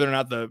matter whether or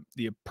not the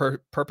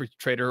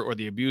perpetrator or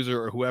the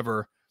abuser or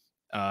whoever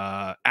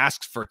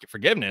asks for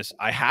forgiveness,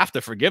 I have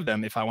to forgive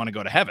them if I want to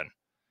go to heaven.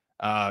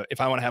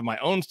 If I want to have my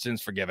own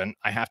sins forgiven,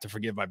 I have to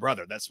forgive my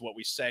brother. That's what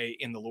we say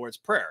in the Lord's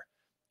Prayer.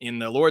 In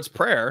the Lord's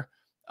Prayer,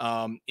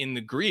 in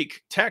the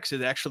Greek text,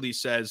 it actually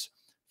says,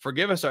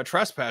 forgive us our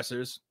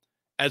trespasses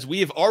as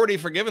we have already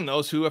forgiven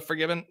those who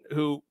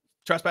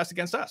trespassed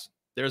against us.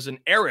 There's an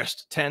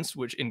aorist tense,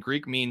 which in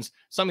Greek means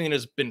something that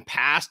has been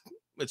passed.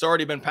 It's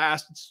already been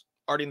passed. It's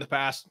already in the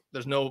past.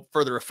 There's no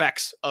further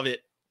effects of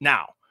it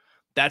now.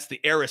 That's the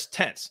aorist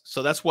tense.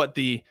 So that's what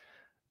the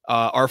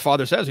Our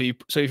Father says.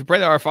 So if you pray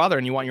to Our Father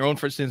and you want your own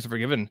sins to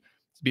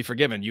be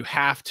forgiven, you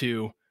have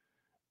to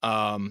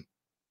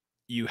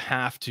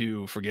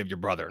forgive your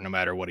brother, no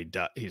matter what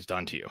he's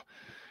done to you.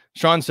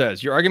 Sean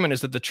says, your argument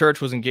is that the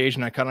church was engaged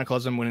in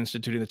iconoclasm when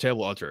instituting the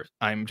table altar.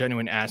 I'm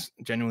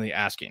genuinely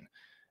asking.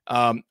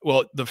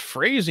 Well, the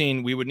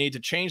phrasing, we would need to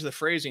change the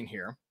phrasing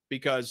here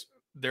because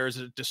there's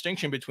a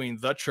distinction between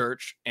the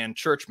church and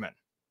churchmen.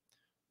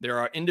 There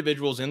are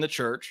individuals in the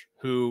church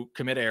who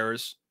commit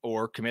errors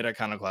or commit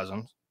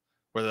iconoclasm,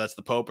 whether that's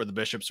the Pope or the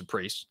bishops or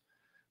priests.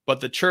 But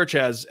the church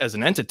as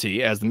an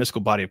entity, as the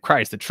mystical body of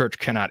Christ, the church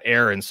cannot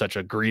err in such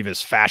a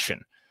grievous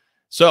fashion.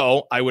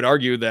 So I would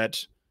argue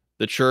that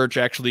the church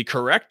actually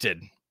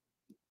corrected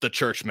the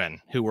churchmen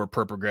who were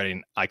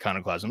perpetrating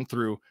iconoclasm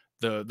through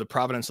the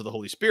providence of the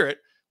Holy Spirit.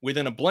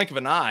 Within a blink of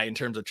an eye, in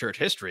terms of church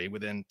history,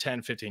 within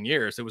 10, 15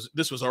 years,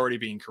 this was already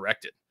being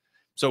corrected.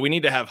 So we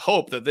need to have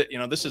hope that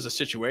this is a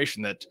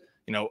situation that,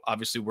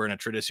 obviously we're in a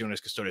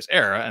Traditionis Custodes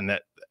era,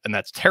 and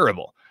that's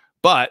terrible.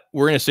 But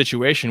we're in a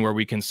situation where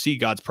we can see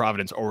God's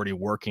providence already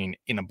working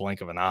in a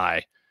blink of an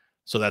eye.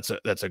 So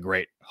that's a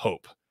great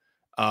hope.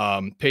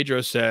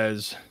 Pedro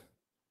says,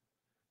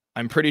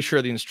 I'm pretty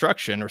sure the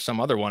instruction or some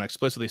other one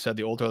explicitly said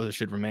the old altar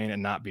should remain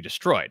and not be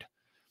destroyed.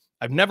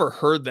 I've never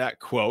heard that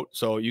quote,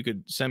 so you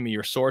could send me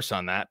your source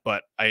on that.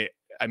 But I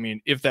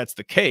mean, if that's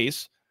the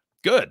case,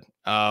 good.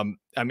 I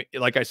mean,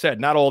 like I said,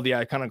 not all the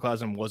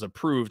iconoclasm was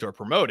approved or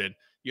promoted.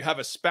 You have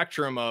a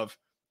spectrum of,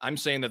 I'm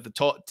saying that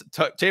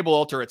the table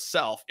altar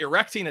itself,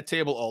 erecting a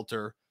table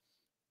altar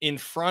in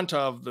front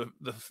of the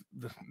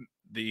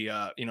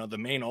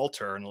main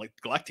altar and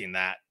neglecting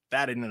that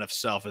in and of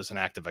itself is an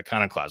act of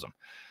iconoclasm.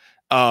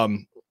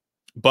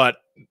 But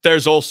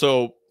there's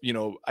also,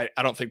 I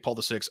don't think Paul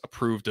VI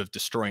approved of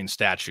destroying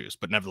statues,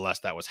 but nevertheless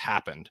that was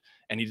happened,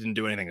 and he didn't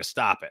do anything to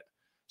stop it.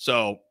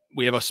 So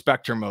we have a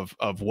spectrum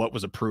of what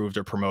was approved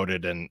or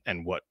promoted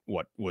and what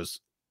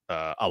was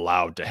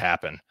allowed to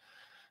happen.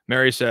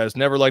 Mary says,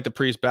 never like the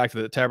priest back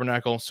to the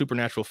tabernacle.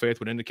 Supernatural faith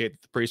would indicate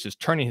that the priest is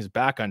turning his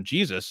back on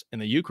Jesus in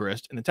the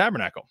Eucharist in the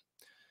tabernacle.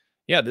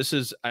 Yeah, this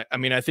is, I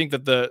mean, I think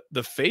that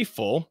the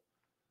faithful,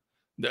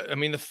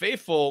 the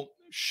faithful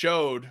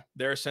showed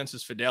their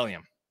sensus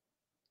fidelium.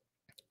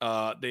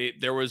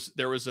 There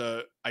was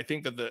a, I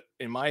think that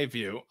in my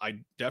view, I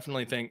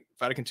definitely think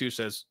Vatican II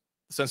says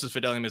sensus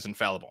fidelium is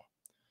infallible.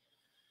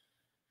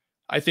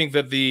 I think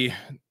that the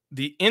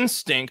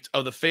instinct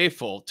of the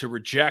faithful to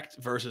reject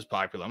versus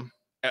populum,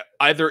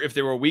 either if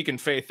they were weak in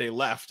faith, they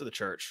left the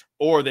church,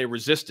 or they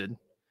resisted.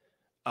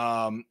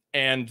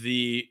 And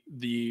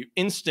the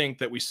instinct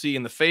that we see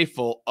in the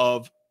faithful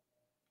of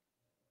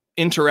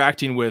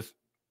interacting with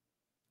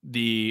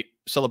the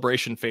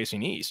celebration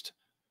facing east,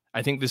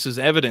 I think this is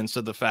evidence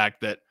of the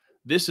fact that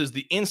this is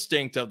the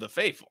instinct of the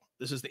faithful.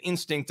 This is the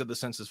instinct of the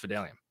sensus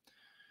fidelium.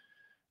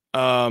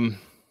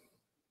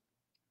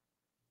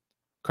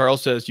 Carl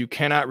says, you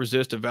cannot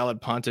resist a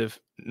valid pontiff,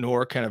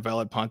 nor can a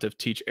valid pontiff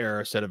teach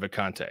error sed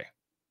vacante.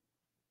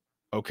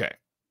 Okay.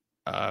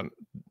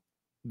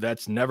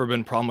 That's never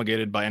been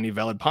promulgated by any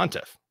valid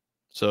pontiff.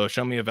 So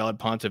show me a valid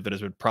pontiff that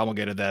has been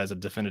promulgated that as a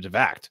definitive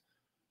act.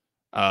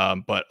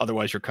 But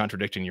otherwise, you're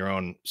contradicting your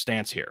own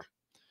stance here.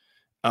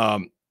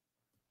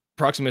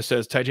 Proximus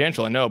says,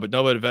 tangential, I know, but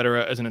Nova et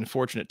Vetera is an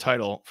unfortunate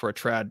title for a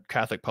trad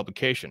Catholic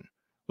publication.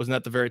 Wasn't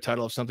that the very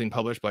title of something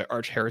published by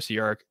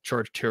arch-heresiarch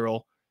George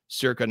Tyrrell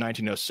circa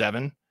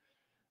 1907?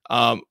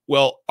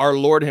 Well, our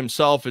Lord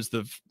himself is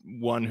the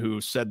one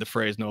who said the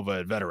phrase Nova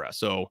et Vetera.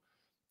 So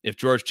if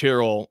George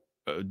Tyrrell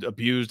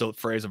abused the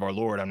phrase of our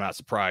Lord, I'm not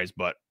surprised,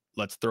 but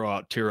let's throw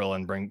out Tyrrell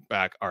and bring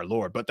back our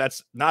Lord. But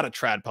that's not a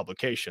trad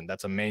publication.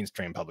 That's a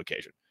mainstream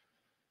publication.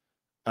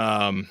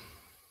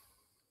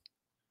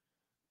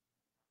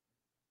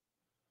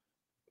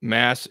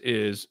 Mass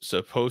is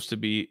supposed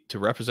to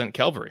represent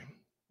Calvary.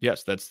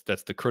 Yes, that's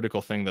the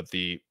critical thing that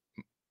the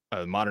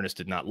modernists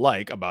did not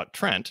like about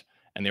Trent,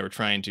 and they were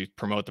trying to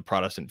promote the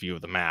Protestant view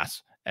of the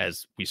Mass,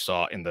 as we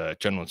saw in the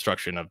General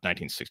Instruction of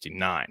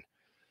 1969.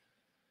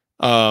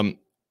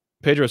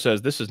 Pedro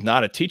says, this is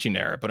not a teaching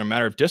error, but a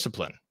matter of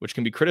discipline, which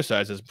can be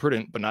criticized as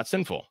prudent but not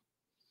sinful.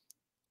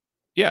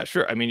 Yeah,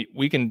 sure. I mean,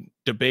 we can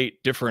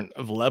debate different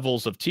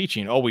levels of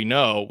teaching.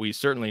 We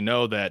certainly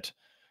know that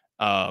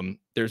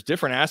there's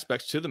different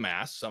aspects to the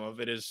Mass. Some of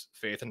it is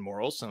faith and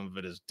morals. Some of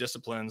it is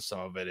discipline. Some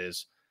of it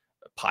is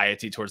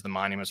piety towards the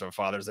monuments of our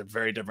fathers. They're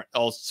very different,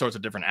 all sorts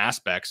of different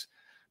aspects.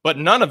 But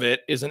none of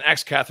it is an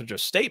ex cathedra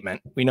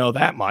statement. We know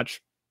that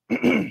much.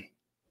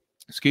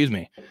 Excuse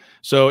me.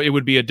 So it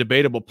would be a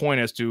debatable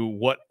point as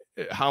to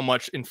how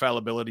much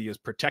infallibility is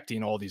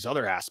protecting all these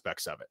other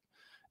aspects of it.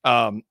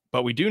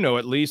 But we do know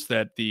at least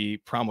that the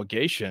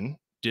promulgation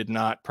did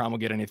not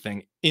promulgate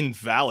anything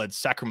invalid,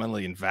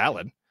 sacramentally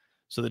invalid.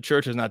 So the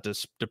church is not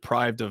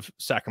deprived of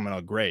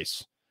sacramental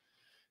grace.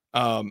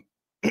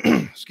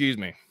 Excuse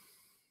me.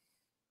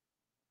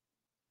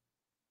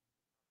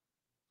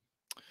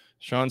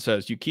 Sean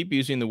says, you keep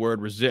using the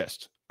word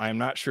resist. I am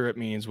not sure it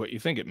means what you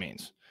think it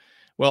means.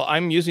 Well,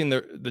 I'm using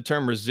the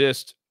term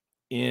resist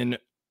in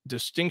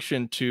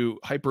distinction to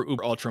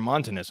hyper-uber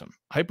ultramontanism.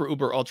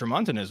 Hyper-uber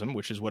ultramontanism,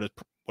 which is what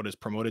is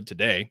promoted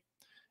today,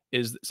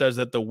 says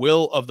that the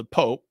will of the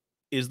Pope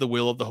is the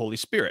will of the Holy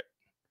Spirit.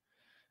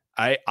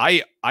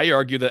 I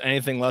argue that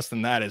anything less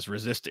than that is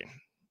resisting,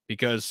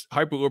 because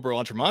hyper-uber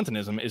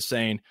ultramontanism is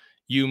saying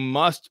you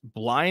must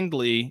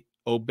blindly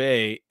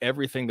obey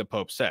everything the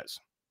Pope says.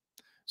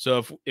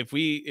 So if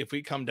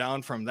we come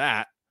down from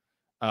that,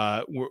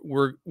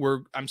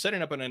 I'm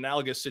setting up an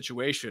analogous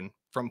situation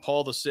from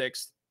Paul VI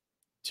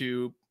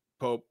to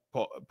Pope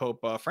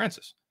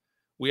Francis,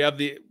 we have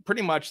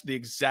pretty much the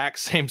exact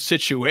same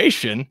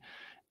situation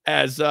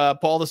as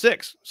Paul VI.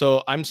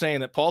 So I'm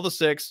saying that Paul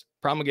VI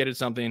promulgated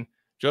something,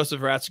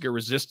 Joseph Ratzinger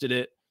resisted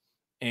it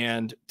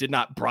and did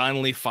not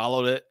blindly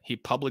follow it. He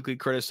publicly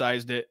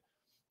criticized it,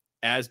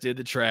 as did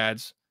the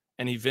trads,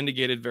 and he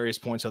vindicated various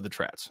points of the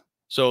trads.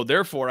 So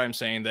therefore, I'm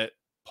saying that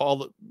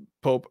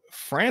Pope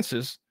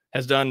Francis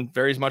has done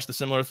very much the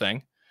similar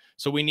thing.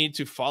 So we need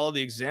to follow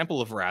the example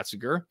of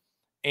Ratzinger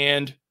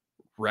and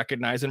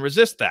recognize and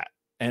resist that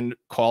and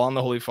call on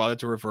the Holy Father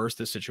to reverse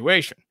this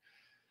situation.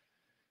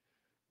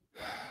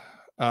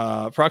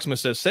 Proxima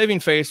says,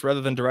 saving face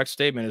rather than direct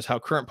statement is how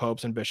current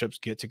popes and bishops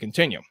get to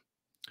continue.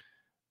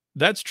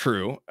 That's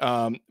true.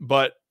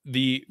 But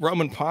the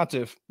Roman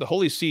pontiff, the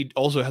Holy See,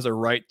 also has a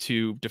right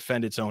to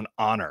defend its own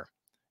honor.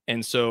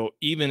 And so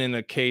even in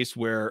a case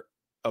where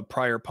a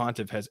prior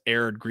pontiff has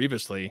erred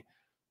grievously,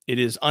 it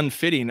is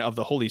unfitting of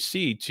the Holy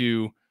See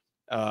to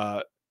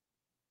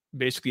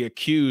basically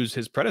accuse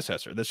his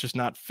predecessor. That's just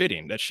not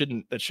fitting. That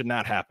should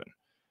not happen.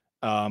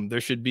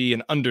 There should be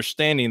an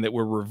understanding that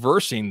we're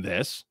reversing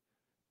this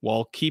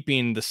while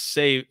keeping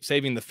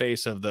saving the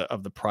face of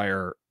the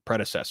prior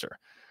predecessor.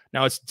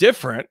 Now it's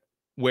different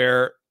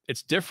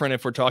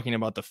if we're talking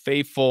about the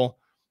faithful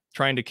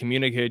trying to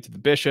communicate to the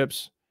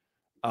bishops.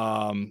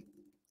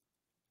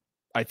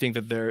 I think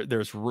that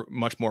there's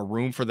much more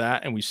room for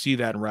that, and we see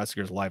that in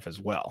Ratzinger's life as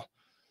well.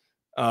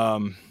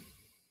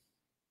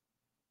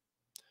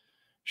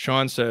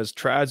 Sean says,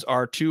 trads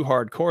are too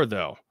hardcore,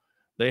 though.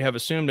 They have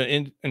assumed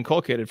and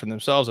inculcated for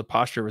themselves a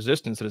posture of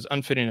resistance that is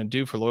unfitting and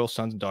due for loyal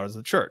sons and daughters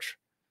of the church.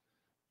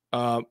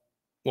 Well,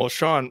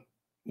 Sean,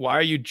 why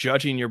are you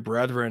judging your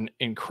brethren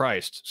in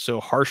Christ so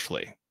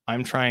harshly?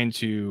 I'm trying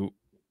to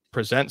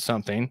present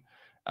something.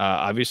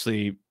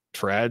 Obviously,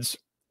 trads,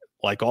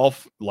 like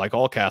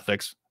all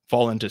Catholics,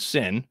 fall into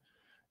sin,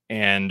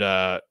 and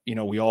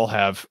we all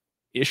have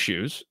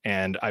issues.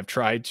 And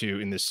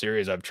in this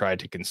series, I've tried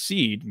to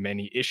concede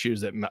many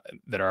issues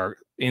that are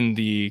in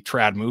the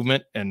trad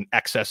movement and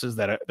excesses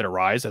that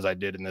arise, as I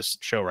did in this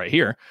show right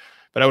here.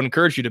 But I would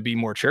encourage you to be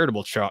more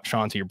charitable,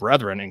 Sean, to your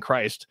brethren in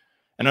Christ,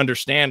 and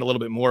understand a little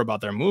bit more about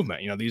their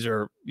movement. These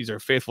are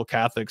faithful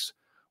Catholics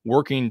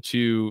working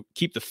to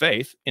keep the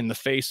faith in the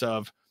face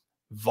of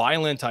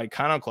violent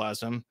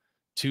iconoclasm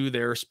to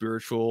their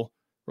spiritual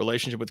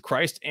relationship with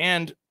Christ,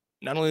 and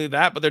not only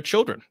that, but their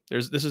children.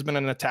 This has been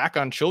an attack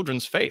on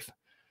children's faith.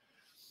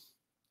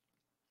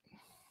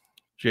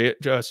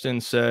 Justin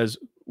says,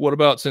 what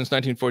about since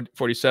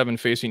 1947,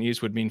 facing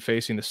east would mean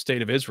facing the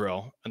state of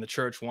Israel, and the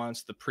church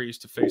wants the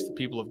priest to face the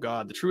people of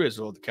God, the true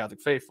Israel, the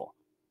Catholic faithful?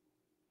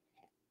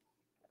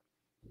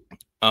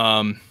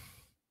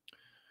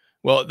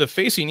 Well, the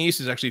facing east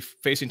is actually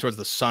facing towards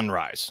the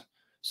sunrise.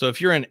 So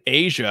if you're in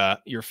Asia,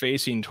 you're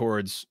facing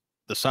towards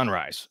the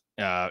sunrise,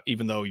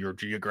 even though you're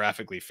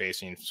geographically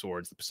facing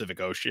towards the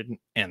Pacific Ocean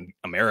and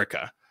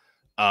America.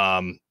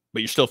 But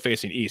you're still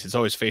facing east. It's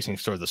always facing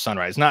towards the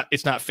sunrise.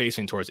 It's not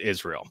facing towards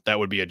Israel. That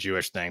would be a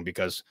Jewish thing,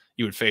 because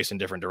you would face in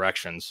different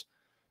directions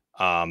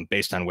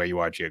based on where you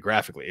are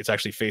geographically. It's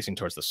actually facing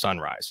towards the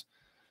sunrise.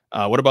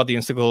 What about the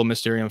encyclical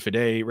Mysterium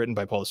Fidei, written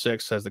by Paul VI,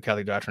 says the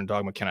Catholic doctrine and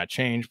dogma cannot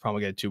change,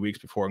 promulgated 2 weeks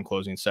before and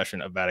closing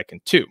session of Vatican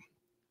II.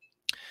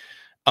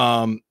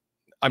 I'm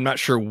not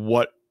sure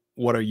what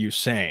are you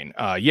saying?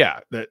 Yeah,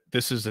 that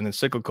this is an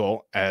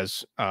encyclical,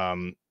 as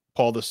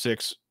Paul VI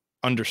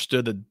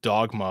understood the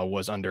dogma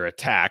was under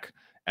attack,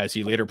 as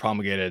he later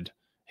promulgated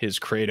his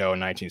credo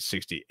in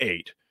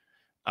 1968.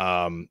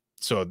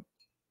 So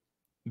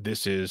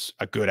this is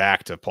a good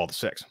act of Paul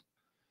VI.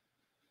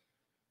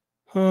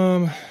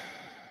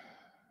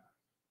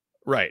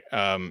 Right.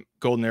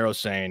 Golden Arrow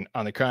saying,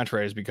 on the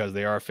contrary, is because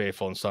they are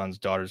faithful and sons,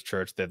 daughters,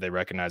 church that they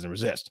recognize and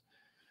resist.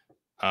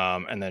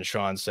 And then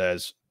Sean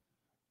says,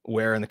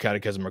 where in the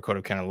catechism or code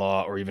of canon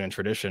law, or even in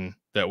tradition,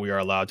 that we are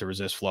allowed to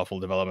resist lawful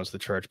developments of the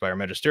church by our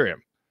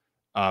magisterium?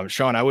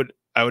 Sean, I would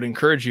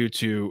encourage you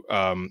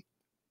to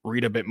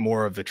read a bit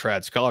more of the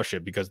trad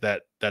scholarship, because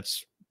that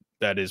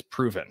is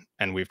proven,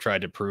 and we've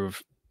tried to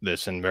prove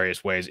this in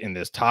various ways in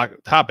this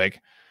topic.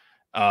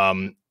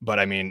 But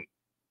I mean,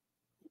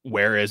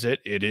 where is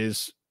it? It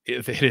is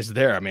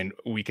there. I mean,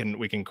 we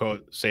can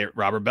quote, say,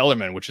 Robert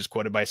Bellarmine, which is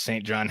quoted by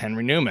St. John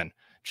Henry Newman.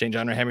 St.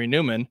 John Henry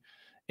Newman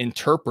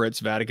interprets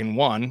Vatican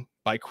I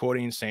by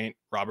quoting St.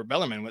 Robert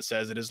Bellarmine, which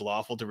says it is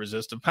lawful to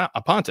resist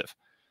a pontiff.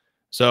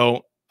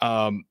 So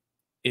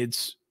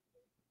it's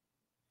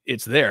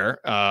there,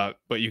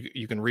 but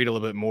you can read a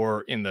little bit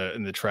more in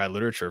the trad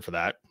literature for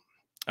that.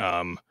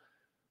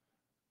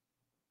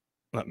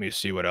 Let me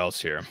see what else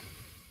here.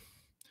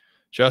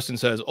 Justin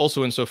says,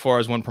 also insofar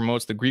as one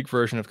promotes the Greek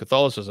version of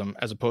Catholicism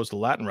as opposed to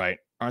Latin Rite,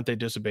 aren't they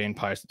disobeying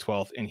Pius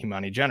XII in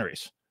Humani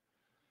Generis?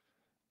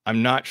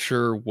 I'm not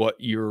sure what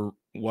do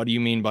you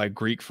mean by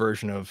Greek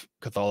version of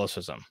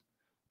Catholicism?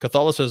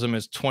 Catholicism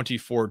is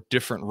 24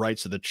 different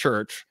rites of the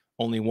church,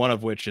 only one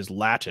of which is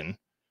Latin,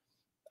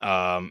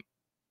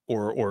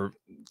 or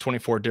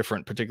 24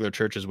 different particular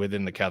churches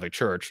within the Catholic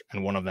Church,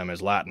 and one of them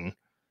is Latin.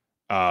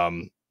 So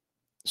I'm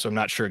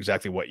not sure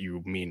exactly what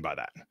you mean by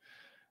that.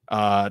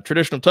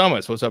 Traditional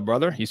Thomas, what's up,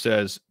 brother? He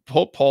says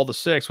Pope Paul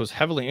VI was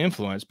heavily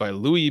influenced by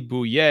Louis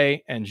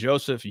Bouillet and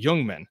Joseph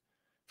Jungmann.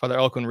 Father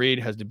Elkin Reed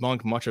has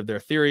debunked much of their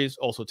theories.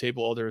 Also,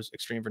 table elders,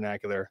 extreme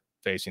vernacular,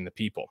 facing the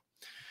people.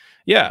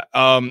 Yeah,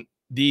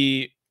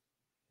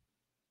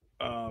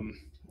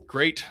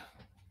 great.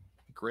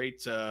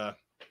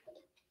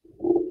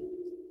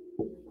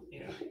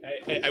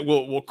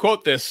 We'll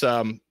quote this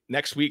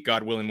next week,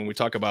 God willing, when we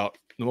talk about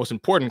the most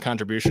important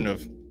contribution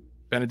of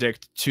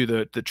Benedict to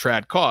the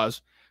trad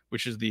cause,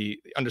 which is the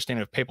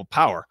understanding of papal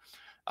power.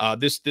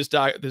 This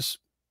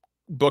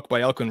book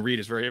by Elkin Reed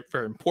is very,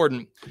 very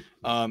important.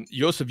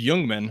 Joseph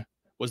Jungmann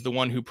was the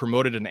one who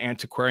promoted an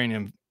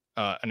antiquarian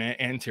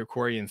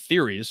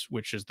theories,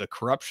 which is the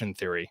corruption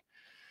theory.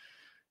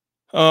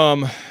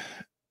 Yeah,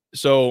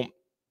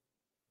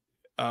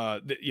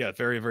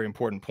 very, very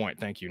important point.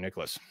 Thank you,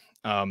 Nicholas.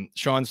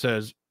 Sean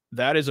says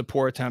that is a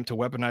poor attempt to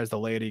weaponize the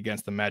laity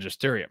against the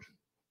magisterium.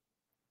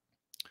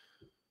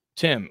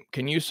 Tim,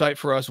 can you cite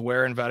for us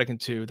where in Vatican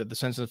II that the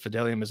Sensus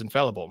Fidelium is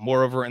infallible?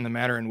 Moreover, in the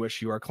manner in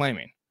which you are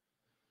claiming.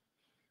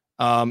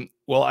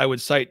 Well, I would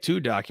cite two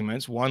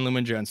documents. One,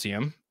 Lumen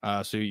Gentium.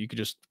 So you could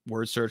just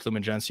word search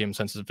Lumen Gentium,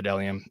 Sensus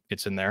Fidelium.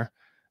 It's in there.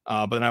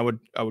 But then I would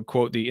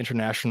quote the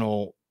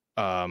International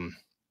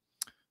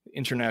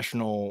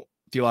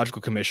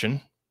Theological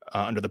Commission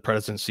under the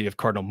presidency of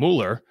Cardinal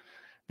Mueller.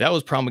 That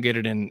was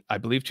promulgated in, I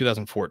believe,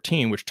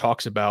 2014, which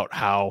talks about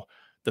how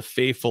the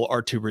faithful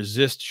are to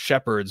resist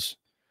shepherds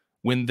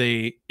when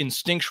they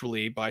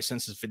instinctually, by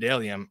Sensus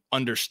Fidelium,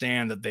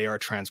 understand that they are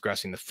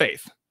transgressing the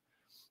faith.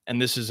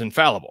 And this is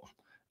infallible.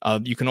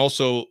 You can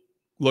also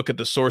look at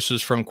the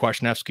sources from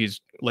Kwasniewski's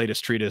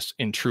latest treatise,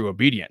 In True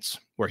Obedience,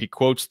 where he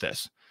quotes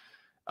this.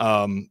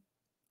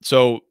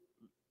 So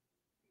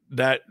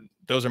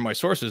those are my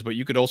sources, but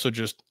you could also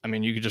just,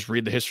 you could just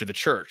read the history of the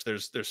church.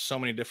 There's so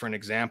many different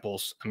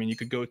examples. You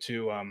could go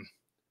to,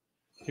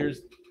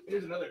 here's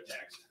another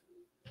text.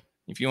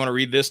 If you want to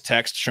read this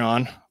text,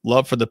 Sean,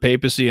 love for the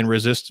papacy and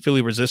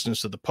filial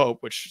resistance to the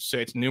Pope, which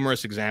states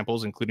numerous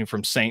examples, including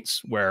from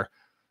saints, where,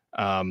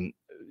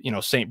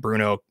 Saint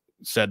Bruno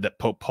said that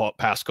Pope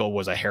Paschal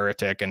was a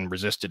heretic and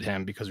resisted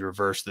him because he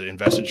reversed the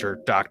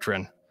investiture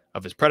doctrine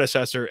of his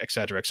predecessor, et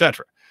cetera, et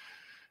cetera.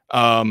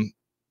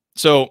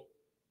 So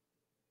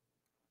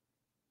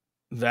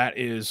that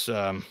is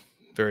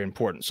very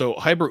important. So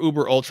hyper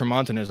uber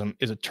ultramontanism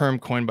is a term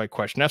coined by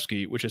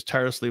Kwasniewski, which is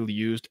tirelessly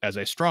used as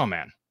a straw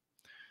man.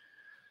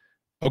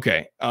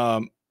 Okay,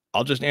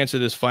 I'll just answer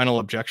this final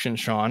objection,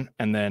 Sean,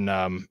 and then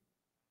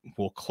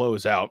we'll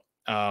close out.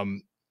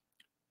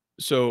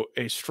 So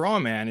a straw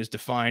man is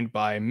defined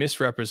by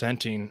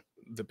misrepresenting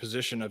the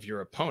position of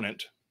your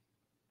opponent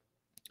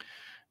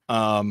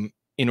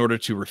in order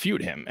to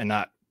refute him and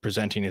not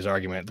presenting his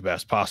argument the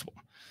best possible.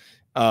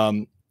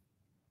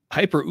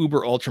 Hyper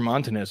uber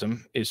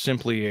ultramontanism is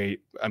simply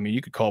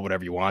you could call it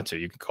whatever you want to.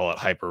 You could call it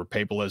hyper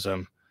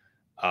papalism.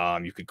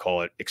 You could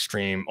call it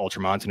extreme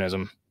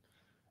ultramontanism.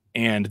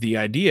 And the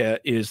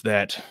idea is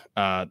that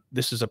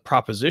this is a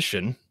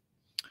proposition,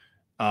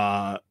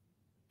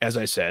 as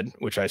I said,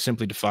 which I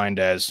simply defined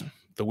as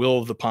the will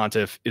of the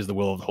pontiff is the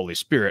will of the Holy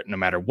Spirit, no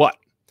matter what.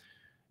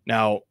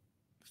 Now,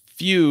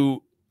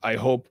 few, I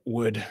hope,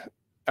 would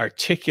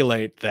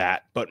articulate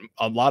that, but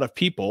a lot of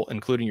people,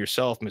 including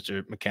yourself,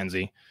 Mr.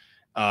 McKenzie,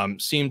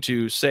 seem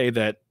to say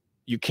that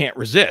you can't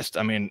resist.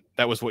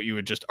 That was what you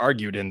had just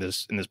argued in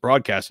this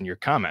broadcast in your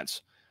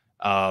comments.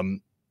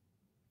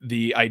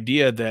 The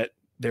idea that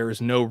there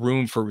is no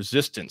room for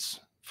resistance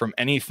from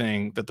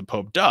anything that the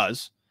Pope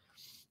does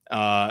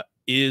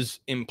is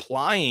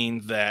implying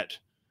that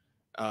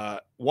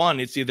one,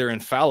 it's either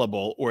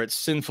infallible or it's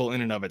sinful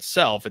in and of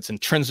itself. It's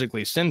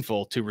intrinsically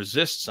sinful to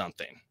resist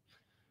something.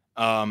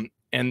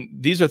 And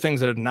these are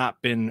things that have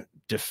not been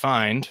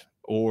defined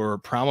or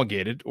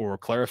promulgated or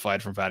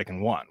clarified from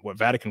Vatican I. What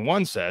Vatican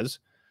I says,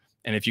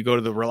 and if you go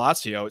to the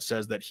Relatio, it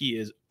says that he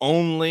is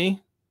only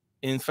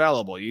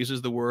infallible. He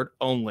uses the word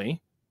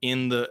only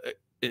in the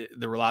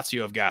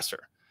Relatio of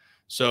Gasser.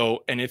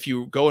 So, and if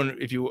you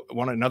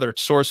want another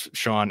source,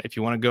 Sean, if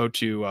you want to go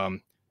to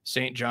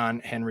St. John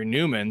Henry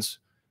Newman's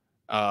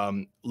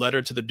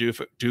letter to the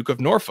Duke of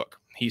Norfolk,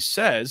 he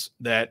says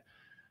that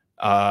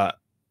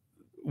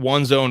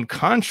one's own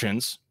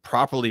conscience,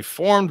 properly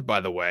formed, by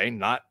the way,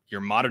 not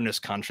your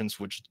modernist conscience,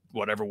 which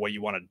whatever way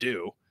you want to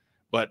do,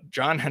 but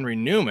John Henry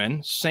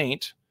Newman,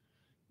 saint,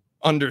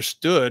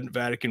 understood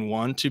Vatican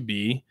I to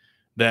be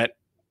that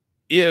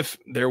if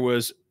there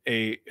was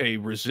a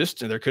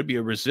resistance, there could be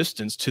a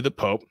resistance to the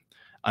Pope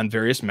on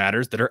various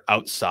matters that are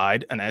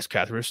outside an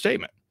ex-cathedra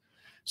statement.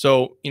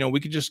 So, we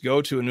could just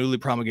go to a newly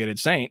promulgated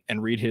saint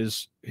and read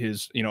his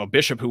a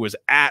bishop who was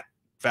at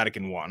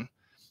Vatican I,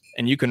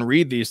 and you can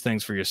read these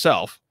things for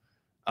yourself.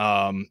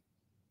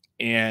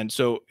 And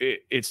so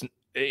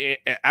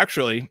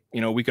actually,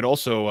 we could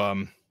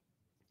also,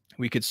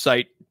 we could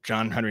cite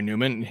John Henry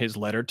Newman in his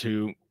letter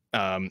to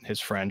his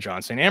friend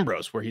John St.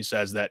 Ambrose, where he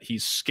says that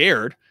he's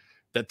scared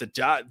that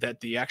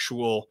the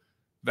actual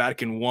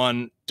Vatican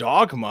I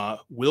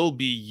dogma will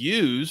be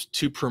used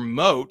to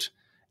promote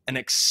an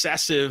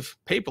excessive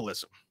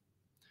papalism.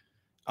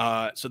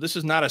 So this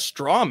is not a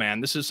straw man.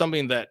 This is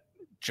something that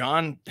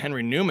John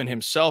Henry Newman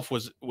himself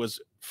was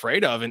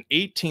afraid of in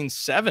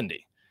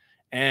 1870.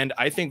 And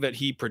I think that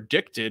he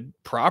predicted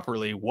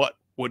properly what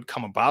would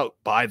come about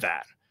by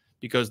that,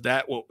 because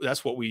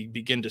that's what we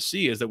begin to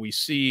see, is that we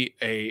see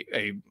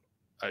a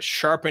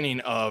sharpening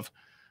of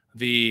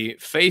the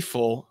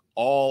faithful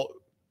all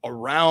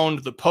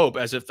around the Pope,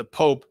 as if the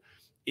Pope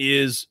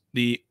is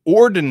the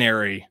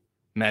ordinary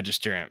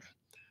magisterium,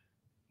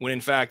 when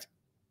in fact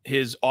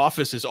his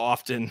office is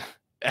often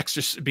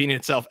being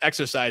itself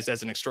exercised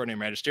as an extraordinary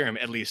magisterium,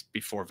 at least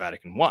before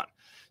Vatican I.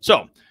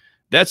 So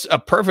that's a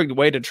perfect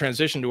way to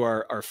transition to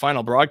our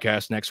final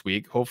broadcast next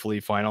week.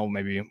 Hopefully final,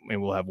 maybe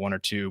we'll have one or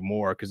two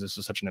more, because this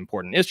is such an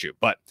important issue,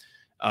 but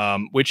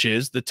which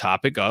is the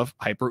topic of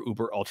hyper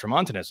uber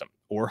ultramontanism,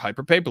 or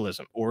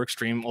hyperpapalism, or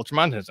extreme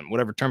ultramontanism,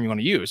 whatever term you want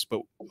to use,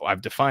 but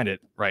I've defined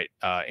it right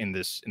in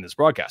this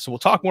broadcast. So we'll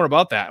talk more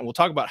about that, and we'll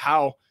talk about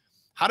how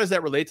does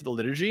that relate to the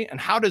liturgy, and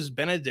how does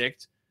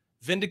Benedict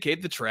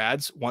vindicate the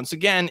trads once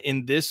again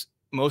in this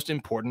most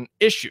important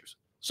issues.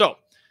 So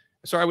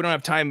sorry we don't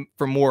have time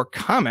for more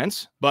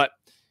comments, but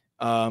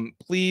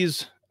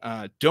please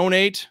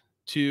donate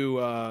to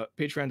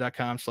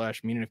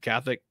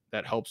patreon.com/meaningofcatholic.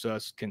 That helps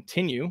us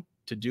continue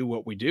to do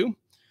what we do.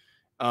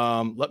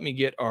 Let me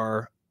get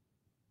our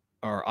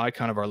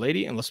icon of Our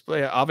Lady, and let's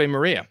play Ave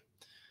Maria.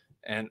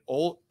 And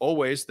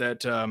always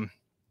that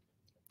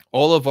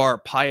all of our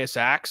pious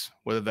acts,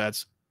 whether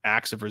that's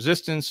acts of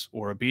resistance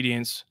or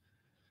obedience,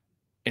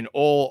 in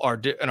all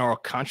our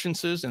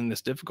consciences in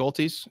this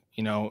difficulties,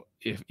 even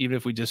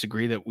if we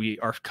disagree, that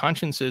our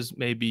consciences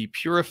may be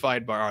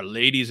purified by Our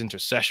Lady's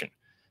intercession,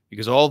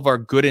 because all of our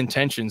good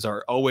intentions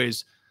are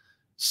always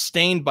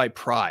stained by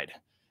pride.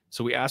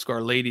 So we ask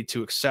Our Lady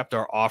to accept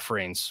our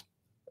offerings,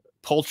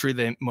 paltry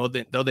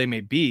though they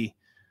may be,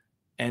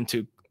 and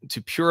to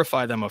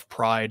purify them of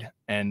pride,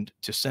 and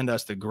to send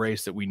us the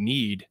grace that we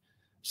need,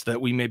 so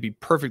that we may be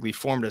perfectly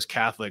formed as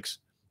Catholics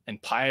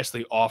and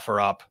piously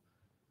offer up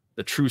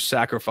the true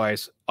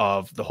sacrifice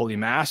of the Holy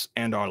Mass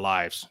and our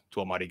lives to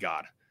Almighty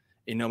God.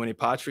 In nomine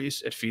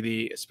Patris et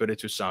Filii et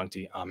Spiritus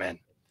Sancti. Amen.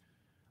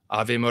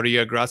 Ave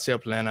Maria, gratia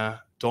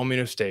plena,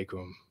 Dominus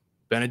tecum,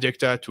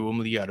 benedicta tu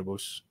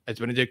mulieribus, et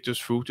benedictus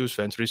fructus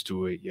ventris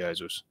tui,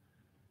 Iesus.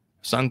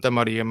 Santa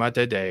Maria,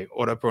 Mater Dei,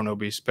 ora pro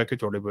nobis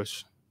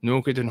peccatoribus,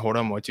 nunc et in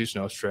hora mortis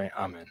nostrae.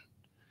 Amen.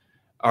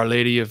 Our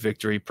Lady of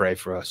Victory, pray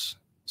for us.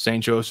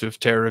 Saint Joseph,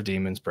 terror of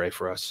demons, pray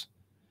for us.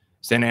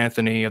 Saint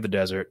Anthony of the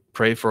Desert,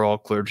 pray for all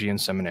clergy and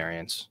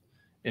seminarians.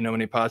 In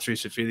nomine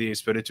Patris et Filii et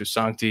Spiritus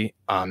Sancti.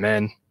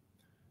 Amen.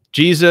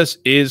 Jesus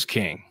is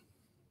King.